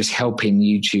you're just helping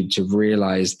YouTube to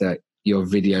realize that your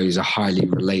videos are highly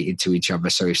related to each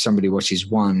other. So if somebody watches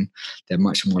one, they're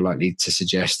much more likely to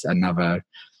suggest another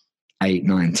 8,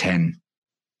 9, 10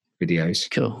 videos.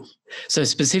 Cool. So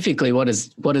specifically, what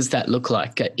does that look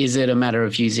like? Is it a matter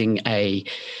of using a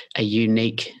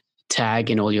unique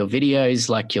tag in all your videos,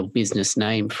 like your business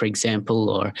name, for example,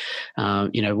 or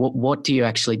what do you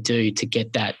actually do to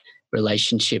get that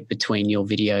relationship between your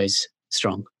videos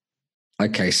strong?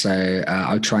 Okay, so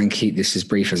I'll try and keep this as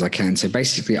brief as I can. So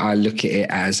basically, I look at it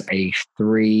as a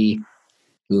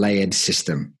 3-layered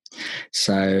system.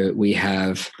 So we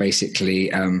have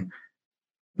basically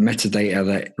metadata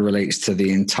that relates to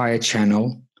the entire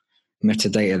channel,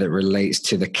 metadata that relates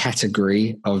to the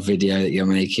category of video that you're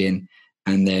making,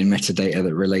 and then metadata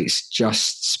that relates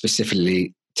just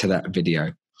specifically to that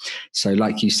video. So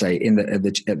like you say, at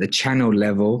the channel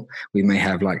level, we may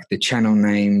have like the channel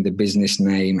name, the business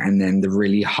name, and then the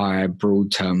really high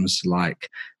broad terms like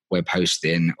web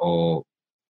hosting or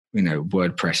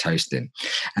WordPress hosting.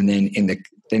 And then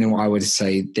then what I would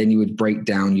say, then you would break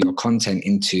down your content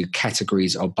into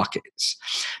categories or buckets.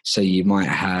 So you might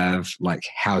have like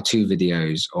how-to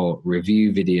videos or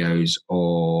review videos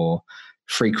or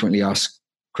frequently asked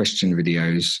question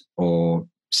videos or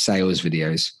sales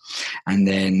videos. And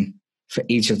then for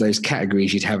each of those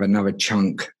categories, you'd have another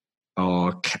chunk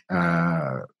or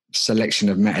selection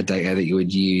of metadata that you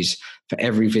would use for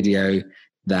every video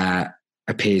that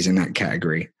appears in that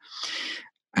category.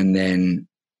 And then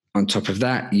on top of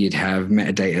that, you'd have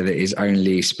metadata that is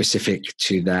only specific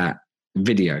to that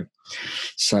video.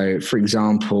 So for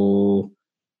example,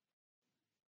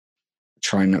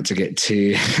 trying not to get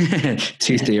too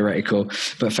theoretical,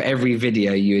 but for every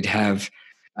video you would have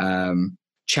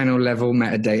channel level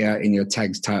metadata in your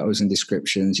tags, titles, and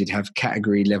descriptions. You'd have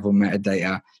category level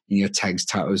metadata in your tags,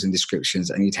 titles, and descriptions,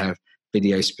 and you'd have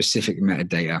video specific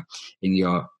metadata in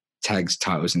your tags,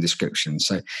 titles, and descriptions.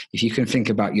 So if you can think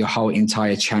about your whole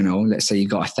entire channel, let's say you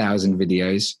got 1,000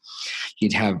 videos,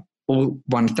 you'd have all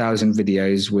 1,000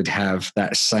 videos would have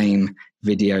that same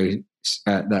video,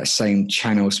 that same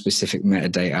channel specific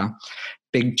metadata.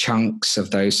 Big chunks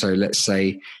of those, so let's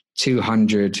say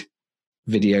 200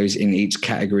 videos in each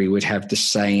category would have the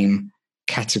same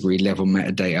category level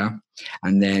metadata,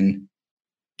 and then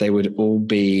they would all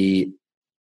be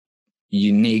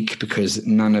unique because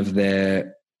none of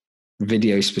their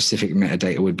video specific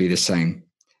metadata would be the same.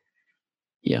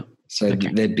 Yeah. So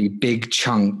there'd be big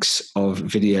chunks of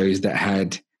videos that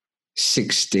had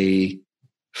 60,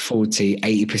 40,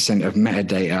 80% of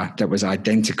metadata that was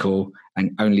identical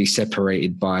and only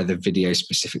separated by the video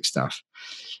specific stuff.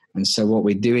 And so what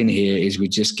we're doing here is we're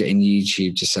just getting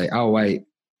YouTube to say, oh, wait,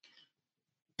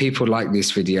 people like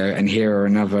this video, and here are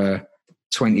another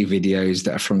 20 videos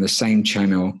that are from the same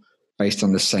channel based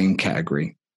on the same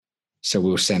category. So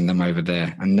we'll send them over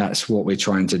there. And that's what we're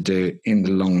trying to do in the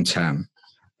long term.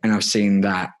 And I've seen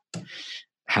that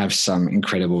have some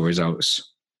incredible results.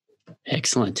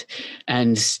 Excellent.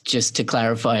 And just to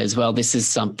clarify as well, this is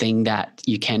something that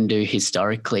you can do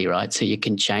historically, right? So you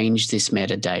can change this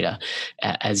metadata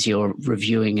as you're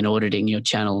reviewing and auditing your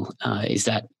channel. Is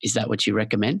that what you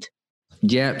recommend?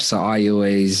 Yep. So I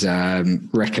always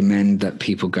recommend that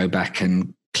people go back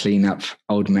and clean up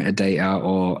old metadata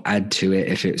or add to it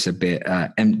if it's a bit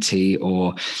empty,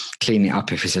 or clean it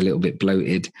up if it's a little bit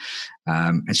bloated,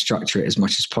 and structure it as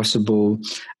much as possible.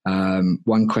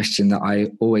 One question that I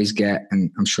always get,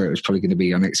 and I'm sure it was probably going to be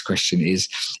your next question,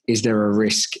 is there a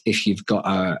risk if you've got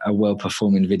a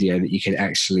well-performing video that you could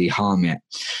actually harm it?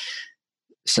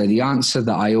 So the answer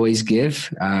that I always give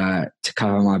to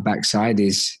cover my backside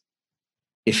is,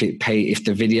 if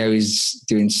the video is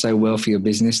doing so well for your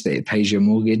business that it pays your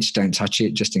mortgage, don't touch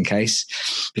it, just in case,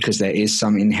 because there is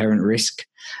some inherent risk.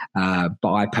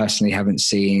 But I personally haven't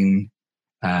seen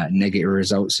negative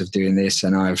results of doing this,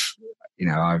 and I've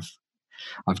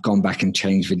gone back and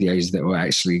changed videos that were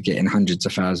actually getting hundreds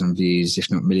of thousands of views, if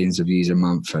not millions of views a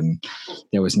month, and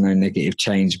there was no negative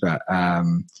change. But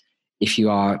if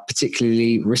you are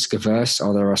particularly risk averse,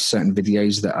 or there are certain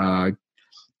videos that are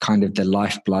kind of the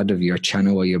lifeblood of your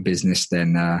channel or your business,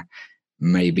 then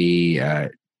maybe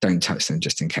don't touch them,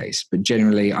 just in case. But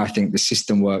generally, I think the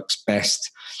system works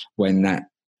best when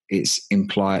it's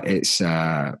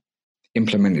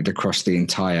implemented across the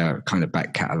entire kind of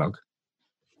back catalog.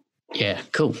 Yeah,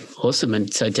 cool. Awesome.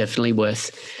 And so definitely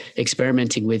worth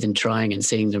experimenting with and trying and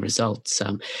seeing the results.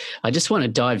 I just want to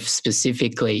dive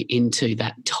specifically into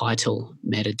that title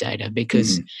metadata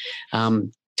because,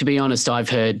 to be honest, I've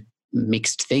heard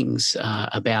mixed things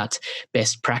about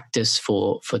best practice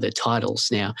for the titles.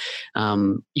 Now,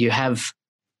 you have,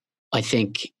 I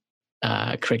think,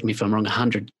 correct me if I'm wrong,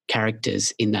 100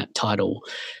 characters in that title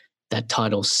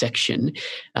section.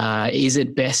 Is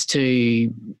it best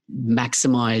to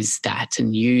maximize that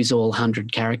and use all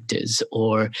 100 characters,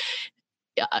 or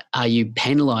are you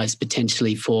penalized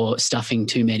potentially for stuffing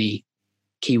too many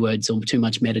keywords or too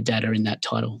much metadata in that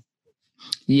title?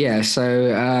 Yeah,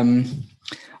 so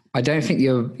I don't think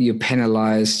you're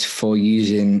penalized for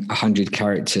using 100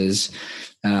 characters.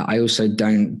 I also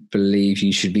don't believe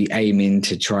you should be aiming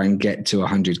to try and get to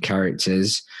 100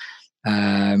 characters.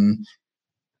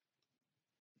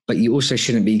 But you also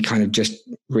shouldn't be kind of just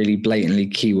really blatantly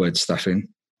keyword stuffing,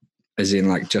 as in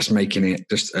like just making it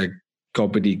just a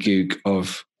gobbledygook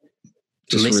of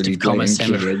just list really of comma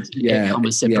keywords.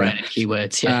 comma separated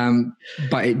keywords. Yeah.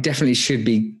 But it definitely should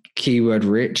be keyword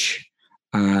rich.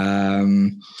 But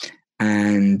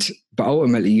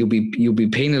ultimately you'll be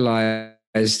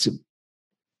penalized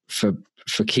for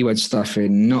keyword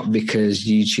stuffing, not because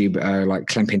YouTube are like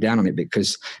clamping down on it,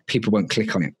 because people won't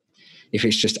click on it. If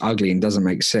it's just ugly and doesn't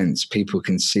make sense, people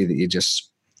can see that you're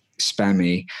just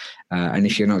spammy. And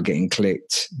if you're not getting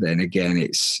clicked, then again,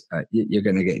 it's you're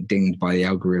going to get dinged by the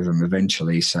algorithm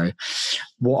eventually. So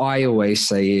what I always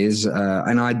say is,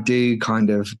 and I do kind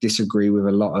of disagree with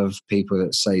a lot of people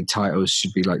that say titles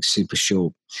should be like super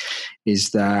short, is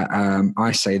that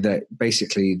I say that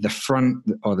basically the front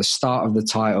or the start of the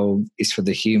title is for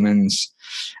the humans,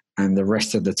 and the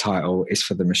rest of the title is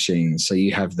for the machine. So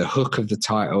you have the hook of the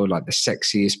title, like the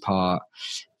sexiest part,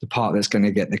 the part that's going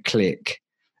to get the click.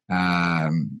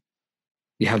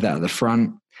 You have that at the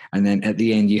front. And then at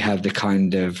the end, you have the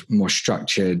kind of more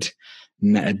structured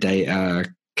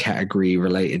metadata, category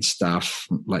related stuff,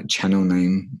 like channel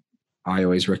name. I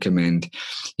always recommend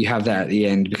you have that at the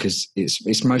end, because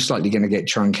it's most likely going to get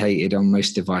truncated on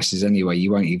most devices anyway.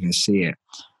 You won't even see it.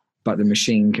 But the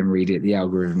machine can read it, the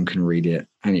algorithm can read it,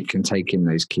 and it can take in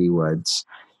those keywords,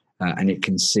 and it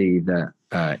can see that,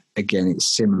 again,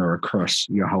 it's similar across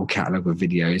your whole catalog of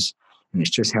videos, and it's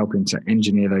just helping to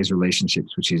engineer those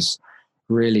relationships, which is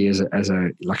really as a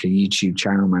like a YouTube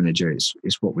channel manager, it's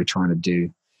what we're trying to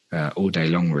do all day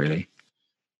long, really.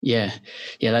 Yeah,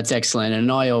 that's excellent.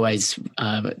 And I always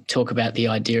talk about the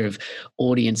idea of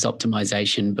audience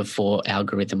optimization before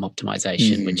algorithm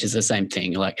optimization, which is the same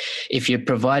thing. Like if you're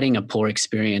providing a poor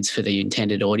experience for the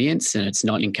intended audience and it's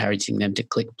not encouraging them to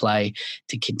click play,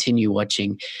 to continue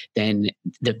watching, then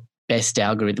the best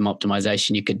algorithm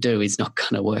optimization you could do is not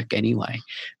going to work anyway,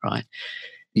 right?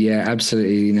 Yeah,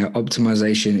 absolutely.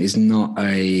 Optimization is not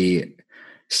a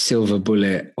silver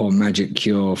bullet or magic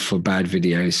cure for bad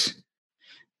videos.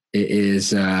 It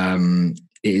is a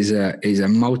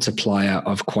multiplier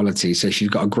of quality. So if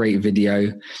you've got a great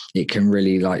video, it can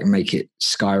really like make it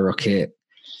skyrocket.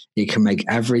 It can make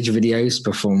average videos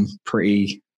perform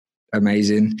pretty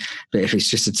amazing. But if it's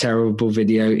just a terrible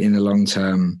video in the long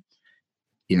term,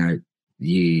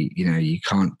 you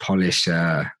can't polish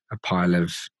a pile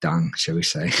of dung, shall we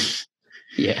say?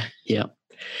 Yeah.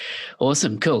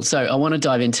 Awesome. Cool. So I want to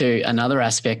dive into another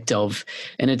aspect of,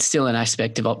 and it's still an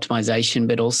aspect of optimization,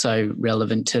 but also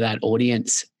relevant to that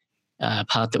audience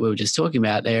part that we were just talking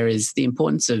about. There is the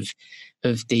importance of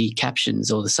the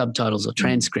captions or the subtitles or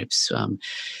transcripts.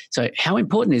 So how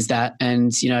important is that?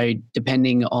 And,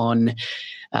 depending on,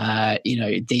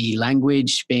 the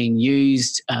language being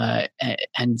used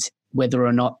and whether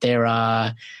or not there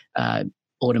are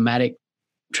automatic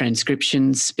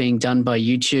transcriptions being done by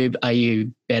YouTube, are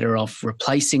you better off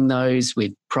replacing those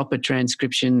with proper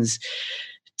transcriptions?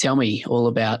 Tell me all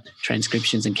about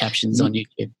transcriptions and captions on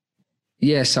YouTube.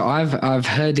 Yeah, so I've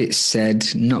heard it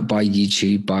said, not by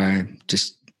YouTube, by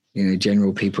just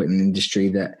general people in the industry,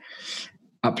 that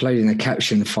uploading a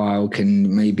caption file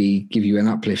can maybe give you an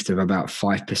uplift of about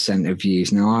 5% of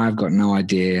views. Now, I've got no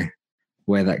idea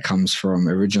where that comes from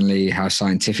originally, how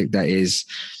scientific that is,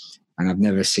 and I've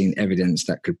never seen evidence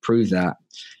that could prove that.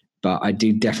 But I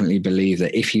do definitely believe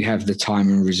that if you have the time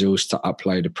and resource to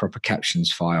upload a proper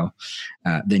captions file,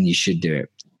 then you should do it.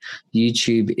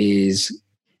 YouTube is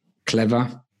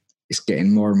clever. It's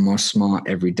getting more and more smart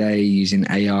every day, using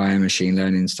AI, machine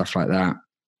learning, stuff like that.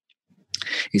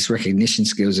 Its recognition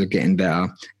skills are getting better,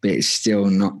 but it's still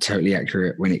not totally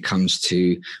accurate when it comes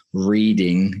to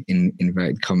reading, in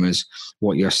inverted commas,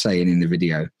 what you're saying in the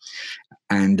video.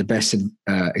 And the best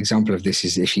example of this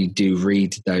is if you do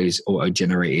read those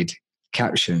auto-generated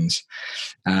captions,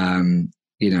 you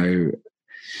know,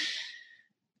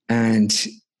 and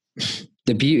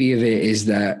the beauty of it is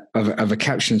that of a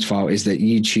captions file is that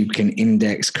YouTube can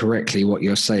index correctly what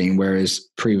you're saying, whereas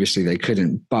previously they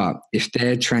couldn't. But if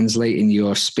they're translating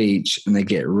your speech and they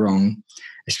get it wrong,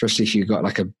 especially if you've got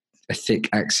like a thick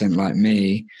accent like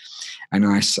me, and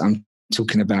I'm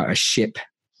talking about a ship,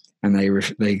 and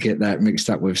they get that mixed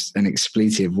up with an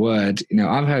expletive word. You know,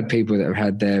 I've heard people that have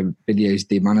had their videos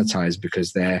demonetized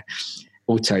because their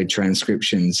auto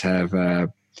transcriptions have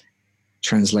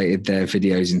translated their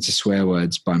videos into swear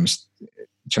words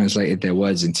translated their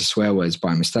words into swear words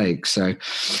by mistake. So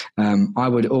I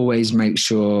would always make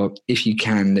sure, if you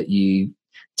can, that you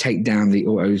take down the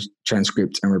auto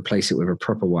transcript and replace it with a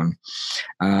proper one.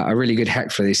 A really good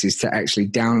hack for this is to actually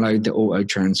download the auto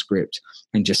transcript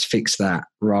and just fix that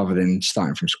rather than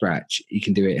starting from scratch. You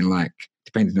can do it in, like,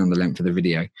 depending on the length of the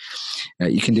video,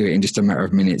 you can do it in just a matter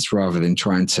of minutes rather than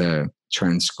trying to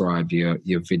transcribe your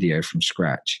video from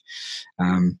scratch.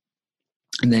 And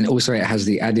then also it has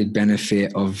the added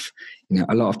benefit of, you know,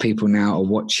 a lot of people now are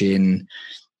watching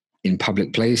in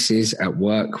public places, at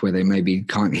work, where they maybe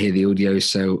can't hear the audio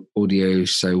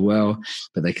so well,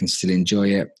 but they can still enjoy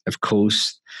it. Of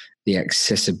course, the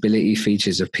accessibility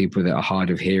features of people that are hard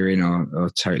of hearing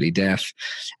or totally deaf,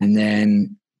 and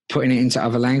then putting it into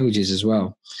other languages as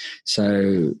well.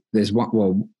 So there's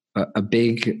a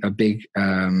big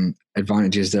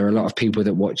advantage is there are a lot of people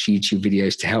that watch YouTube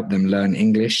videos to help them learn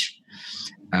English.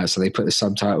 So they put the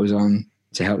subtitles on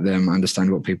to help them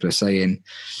understand what people are saying.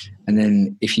 And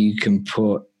then if you can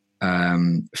put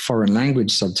foreign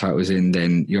language subtitles in,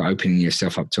 then you're opening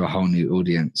yourself up to a whole new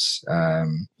audience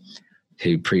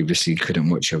who previously couldn't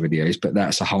watch your videos. But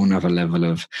that's a whole nother level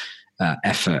of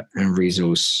effort and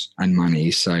resource and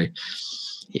money. So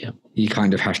yeah, you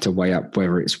kind of have to weigh up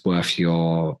whether it's worth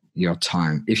your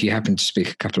time. If you happen to speak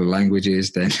a couple of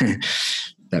languages, then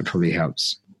that probably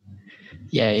helps.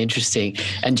 Yeah, interesting.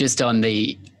 And just on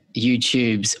the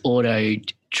YouTube's auto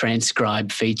transcribe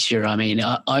feature, I mean,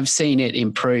 I've seen it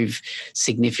improve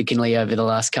significantly over the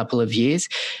last couple of years.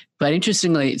 But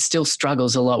interestingly, it still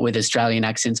struggles a lot with Australian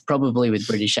accents, probably with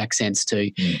British accents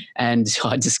too. And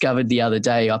I discovered the other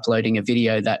day, uploading a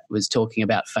video that was talking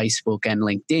about Facebook and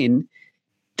LinkedIn,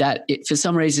 that for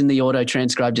some reason the auto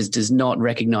transcribe just does not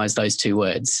recognize those two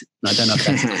words. I don't know if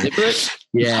that's deliberate.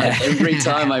 Yeah. Every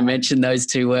time I mention those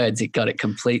two words, it got it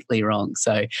completely wrong.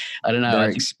 So I don't know.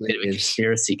 I think there's a bit of a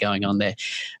conspiracy going on there.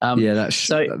 That's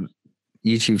so.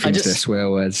 YouTube thinks they're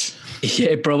swear words.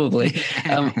 Yeah, probably.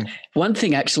 One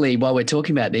thing actually, while we're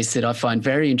talking about this, that I find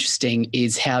very interesting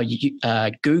is how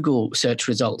Google search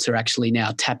results are actually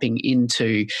now tapping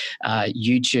into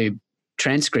YouTube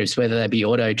transcripts, whether they be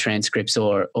auto transcripts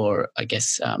or I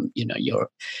guess, your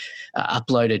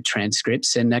uploaded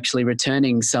transcripts, and actually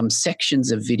returning some sections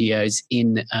of videos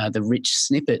in the rich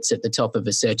snippets at the top of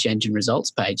a search engine results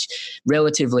page.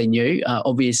 Relatively new.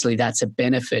 Obviously, that's a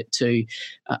benefit to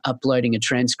uploading a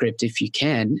transcript if you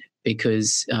can,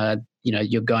 because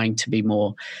you're going to be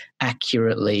more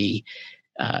accurately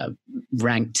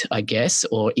ranked, I guess,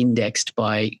 or indexed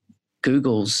by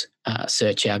Google's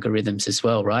search algorithms as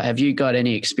well, right? Have you got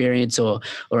any experience or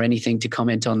anything to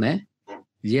comment on there?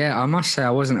 Yeah, I must say I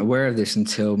wasn't aware of this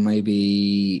until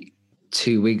maybe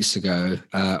 2 weeks ago.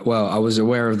 Well, I was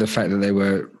aware of the fact that they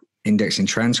were indexing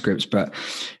transcripts, but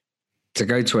to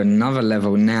go to another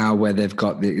level now where they've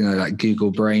got the, like Google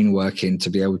Brain working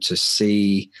to be able to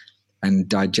see and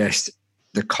digest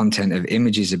the content of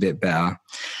images a bit better,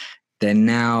 they're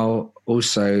now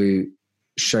also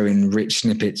showing rich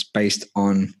snippets based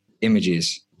on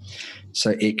images.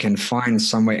 So it can find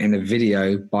somewhere in a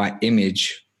video by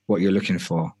image what you're looking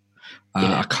for.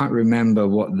 I can't remember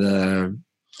what the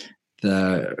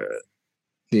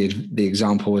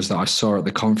example was that I saw at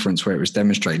the conference where it was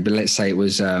demonstrated, but let's say it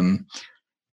was how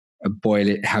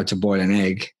to boil an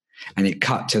egg, and it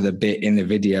cut to the bit in the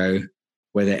video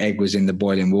where the egg was in the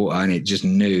boiling water, and it just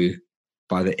knew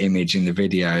by the image in the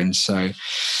video. And so,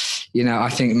 I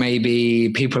think maybe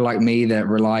people like me that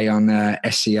rely on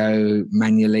SEO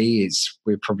manually,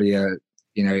 we're probably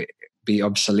be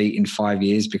obsolete in 5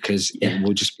 years, because it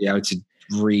will just be able to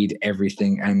read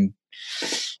everything and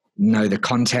know the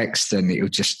context, and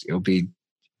it'll be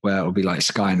like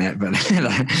Skynet, but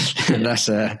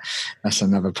that's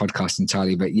another podcast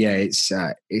entirely. But yeah,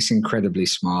 it's incredibly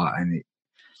smart, and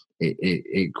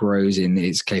it grows in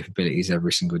its capabilities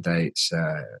every single day.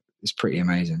 It's pretty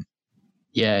amazing.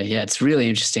 Yeah, it's really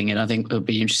interesting, and I think it'll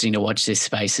be interesting to watch this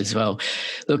space as well.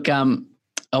 Look,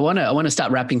 I want to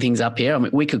start wrapping things up here. I mean,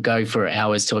 we could go for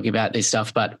hours talking about this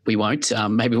stuff, but we won't.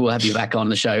 Maybe we'll have you back on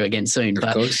the show again soon. Of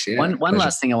but course, yeah. One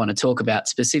last thing I want to talk about,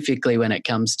 specifically when it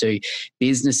comes to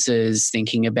businesses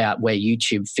thinking about where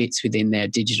YouTube fits within their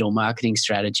digital marketing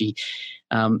strategy.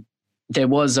 There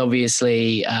was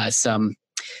obviously some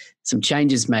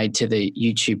changes made to the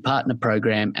YouTube partner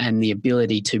program and the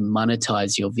ability to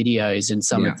monetize your videos and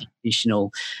some of the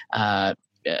additional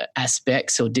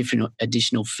aspects or different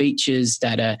additional features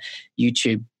that a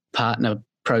YouTube partner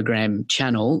program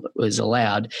channel was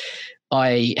allowed.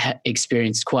 I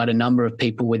experienced quite a number of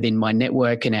people within my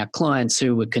network and our clients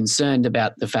who were concerned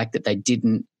about the fact that they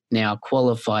didn't now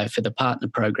qualify for the partner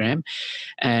program,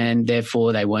 and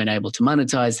therefore they weren't able to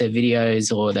monetize their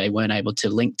videos, or they weren't able to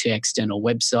link to external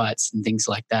websites and things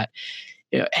like that.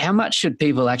 How much should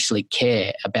people actually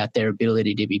care about their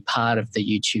ability to be part of the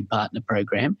YouTube partner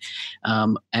program?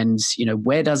 And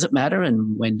where does it matter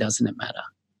and when doesn't it matter?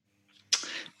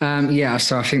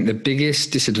 So I think the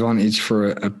biggest disadvantage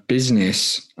for a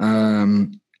business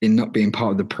in not being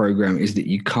part of the program is that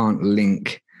you can't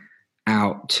link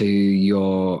out to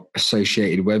your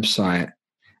associated website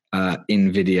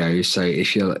in videos. So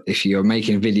if you're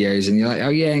making videos and you're like, oh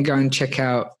yeah, and go and check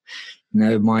out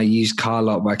my used car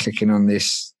lot by clicking on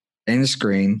this end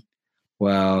screen,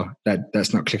 well,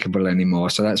 that's not clickable anymore.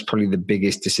 So that's probably the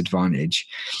biggest disadvantage.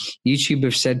 YouTube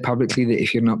have said publicly that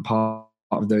if you're not part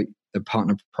of the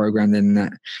partner program, then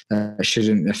that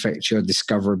shouldn't affect your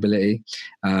discoverability.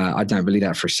 I don't believe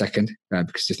that for a second,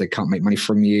 because if they can't make money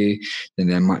from you, then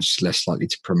they're much less likely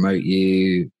to promote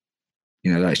you.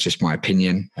 That's just my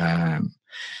opinion.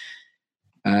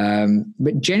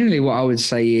 But generally what I would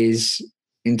say is,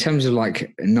 in terms of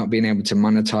like not being able to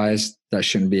monetize, that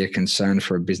shouldn't be a concern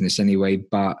for a business anyway.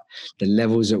 But the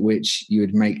levels at which you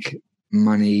would make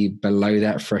money below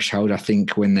that threshold, I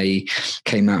think when they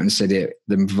came out and said it,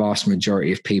 the vast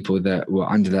majority of people that were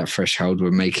under that threshold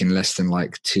were making less than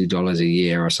like $2 a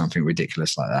year or something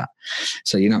ridiculous like that.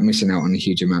 So you're not missing out on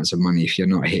huge amounts of money if you're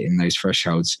not hitting those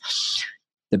thresholds.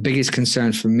 The biggest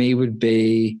concern for me would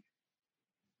be,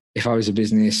 if I was a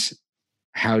business,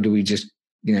 how do we just,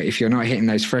 if you're not hitting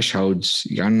those thresholds,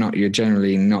 you're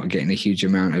generally not getting a huge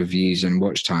amount of views and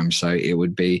watch time. So it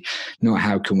would be not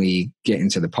how can we get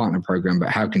into the partner program, but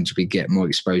how can we get more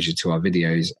exposure to our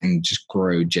videos and just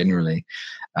grow generally?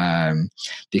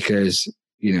 Because,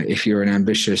 if you're an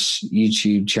ambitious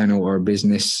YouTube channel or an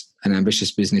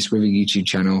ambitious business with a YouTube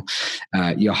channel,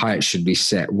 your height should be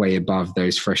set way above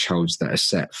those thresholds that are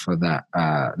set for that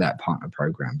partner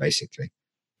program, basically.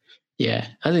 Yeah,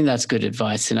 I think that's good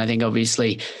advice. And I think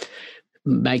obviously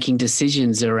making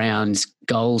decisions around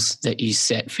goals that you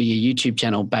set for your YouTube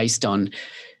channel based on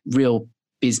real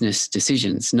business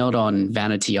decisions, not on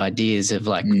vanity ideas of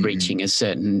like reaching a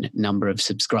certain number of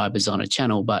subscribers on a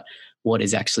channel, but what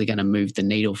is actually going to move the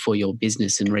needle for your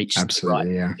business and reach the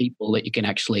right people that you can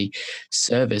actually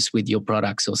service with your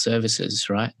products or services,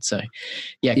 right? So,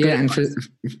 yeah. And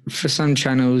for some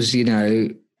channels,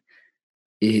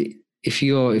 if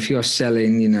you're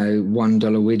selling, $1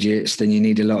 widgets, then you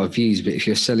need a lot of views. But if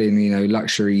you're selling,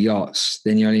 luxury yachts,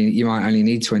 then you might only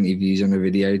need 20 views on a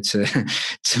video to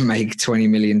make $20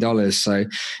 million. So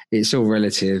it's all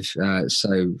relative.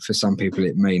 So for some people,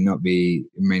 it may not be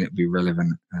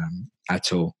relevant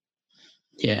at all.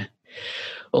 Yeah.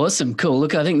 Awesome. Cool.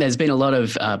 Look, I think there's been a lot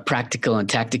of practical and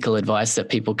tactical advice that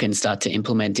people can start to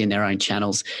implement in their own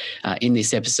channels in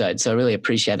this episode. So I really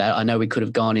appreciate that. I know we could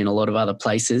have gone in a lot of other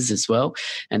places as well.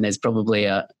 And there's probably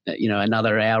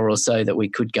another hour or so that we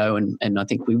could go. And I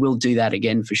think we will do that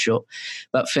again for sure.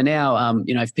 But for now,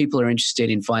 if people are interested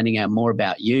in finding out more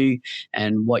about you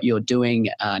and what you're doing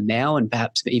now, and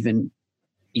perhaps even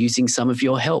using some of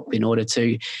your help in order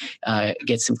to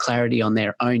get some clarity on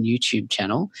their own YouTube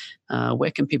channel,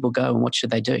 where can people go and what should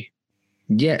they do?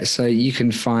 Yeah, so you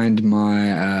can find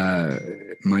my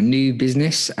new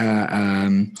business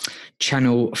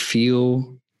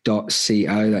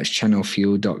channelfuel.co. That's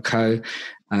channelfuel.co.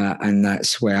 And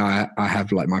that's where I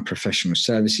have like my professional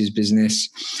services business.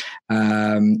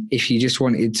 If you just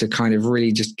wanted to kind of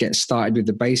really just get started with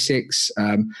the basics,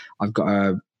 I've got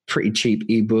a pretty cheap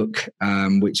ebook,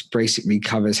 which basically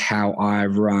covers how I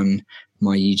run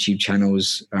my YouTube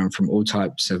channels from all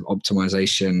types of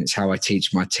optimization. It's how I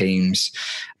teach my teams.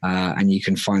 And you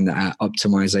can find that at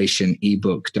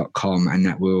optimizationebook.com, and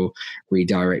that will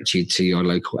redirect you to your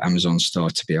local Amazon store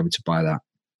to be able to buy that.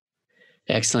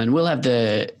 Excellent. We'll have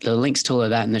the links to all of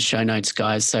that in the show notes,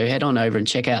 guys. So head on over and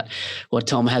check out what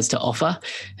Tom has to offer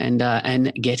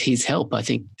and get his help. I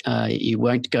think you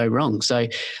won't go wrong. So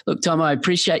look, Tom, I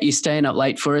appreciate you staying up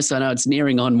late for us. I know it's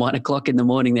nearing on 1 o'clock in the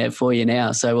morning there for you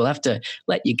now. So we'll have to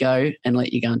let you go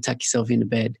and tuck yourself into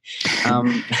bed.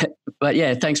 But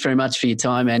yeah, thanks very much for your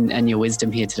time and your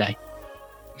wisdom here today.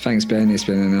 Thanks, Ben. It's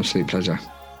been an absolute pleasure.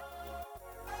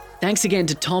 Thanks again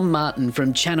to Tom Martin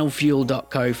from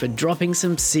channelfuel.co for dropping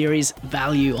some serious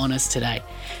value on us today.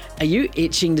 Are you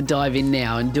itching to dive in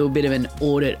now and do a bit of an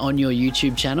audit on your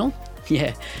YouTube channel?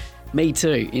 Yeah, me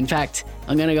too. In fact,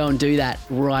 I'm going to go and do that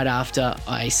right after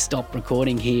I stop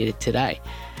recording here today.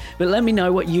 But let me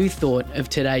know what you thought of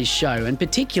today's show, and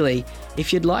particularly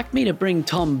if you'd like me to bring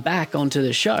Tom back onto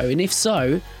the show. And if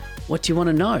so, what do you want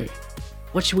to know?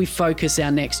 What should we focus our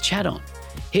next chat on?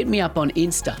 Hit me up on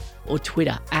Insta or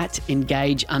Twitter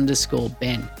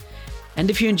 @engage_Ben. And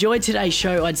if you enjoyed today's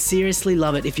show, I'd seriously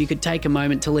love it if you could take a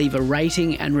moment to leave a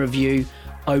rating and review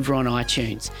over on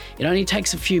iTunes. It only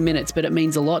takes a few minutes, but it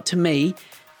means a lot to me,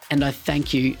 and I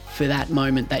thank you for that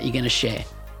moment that you're going to share.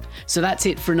 So that's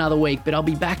it for another week, but I'll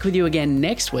be back with you again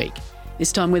next week,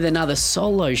 this time with another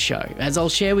solo show, as I'll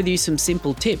share with you some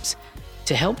simple tips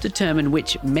to help determine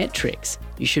which metrics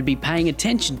you should be paying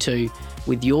attention to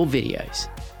with your videos.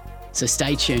 So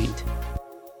stay tuned.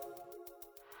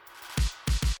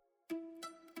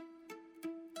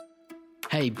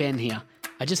 Hey, Ben here.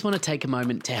 I just want to take a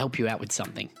moment to help you out with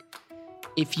something.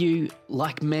 If you,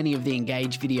 like many of the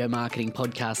Engage Video Marketing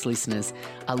podcast listeners,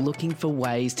 are looking for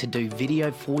ways to do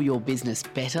video for your business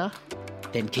better,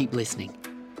 then keep listening.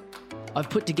 I've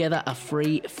put together a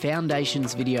free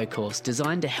Foundations video course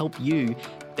designed to help you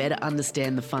better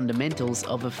understand the fundamentals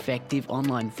of effective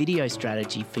online video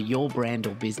strategy for your brand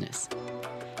or business.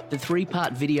 The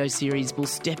 3-part video series will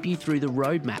step you through the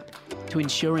roadmap to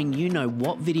ensuring you know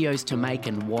what videos to make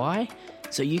and why,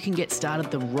 so you can get started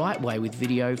the right way with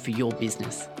video for your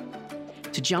business.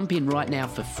 To jump in right now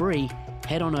for free,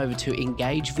 head on over to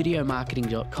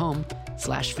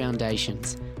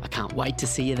engagevideomarketing.com/foundations. I can't wait to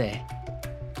see you there.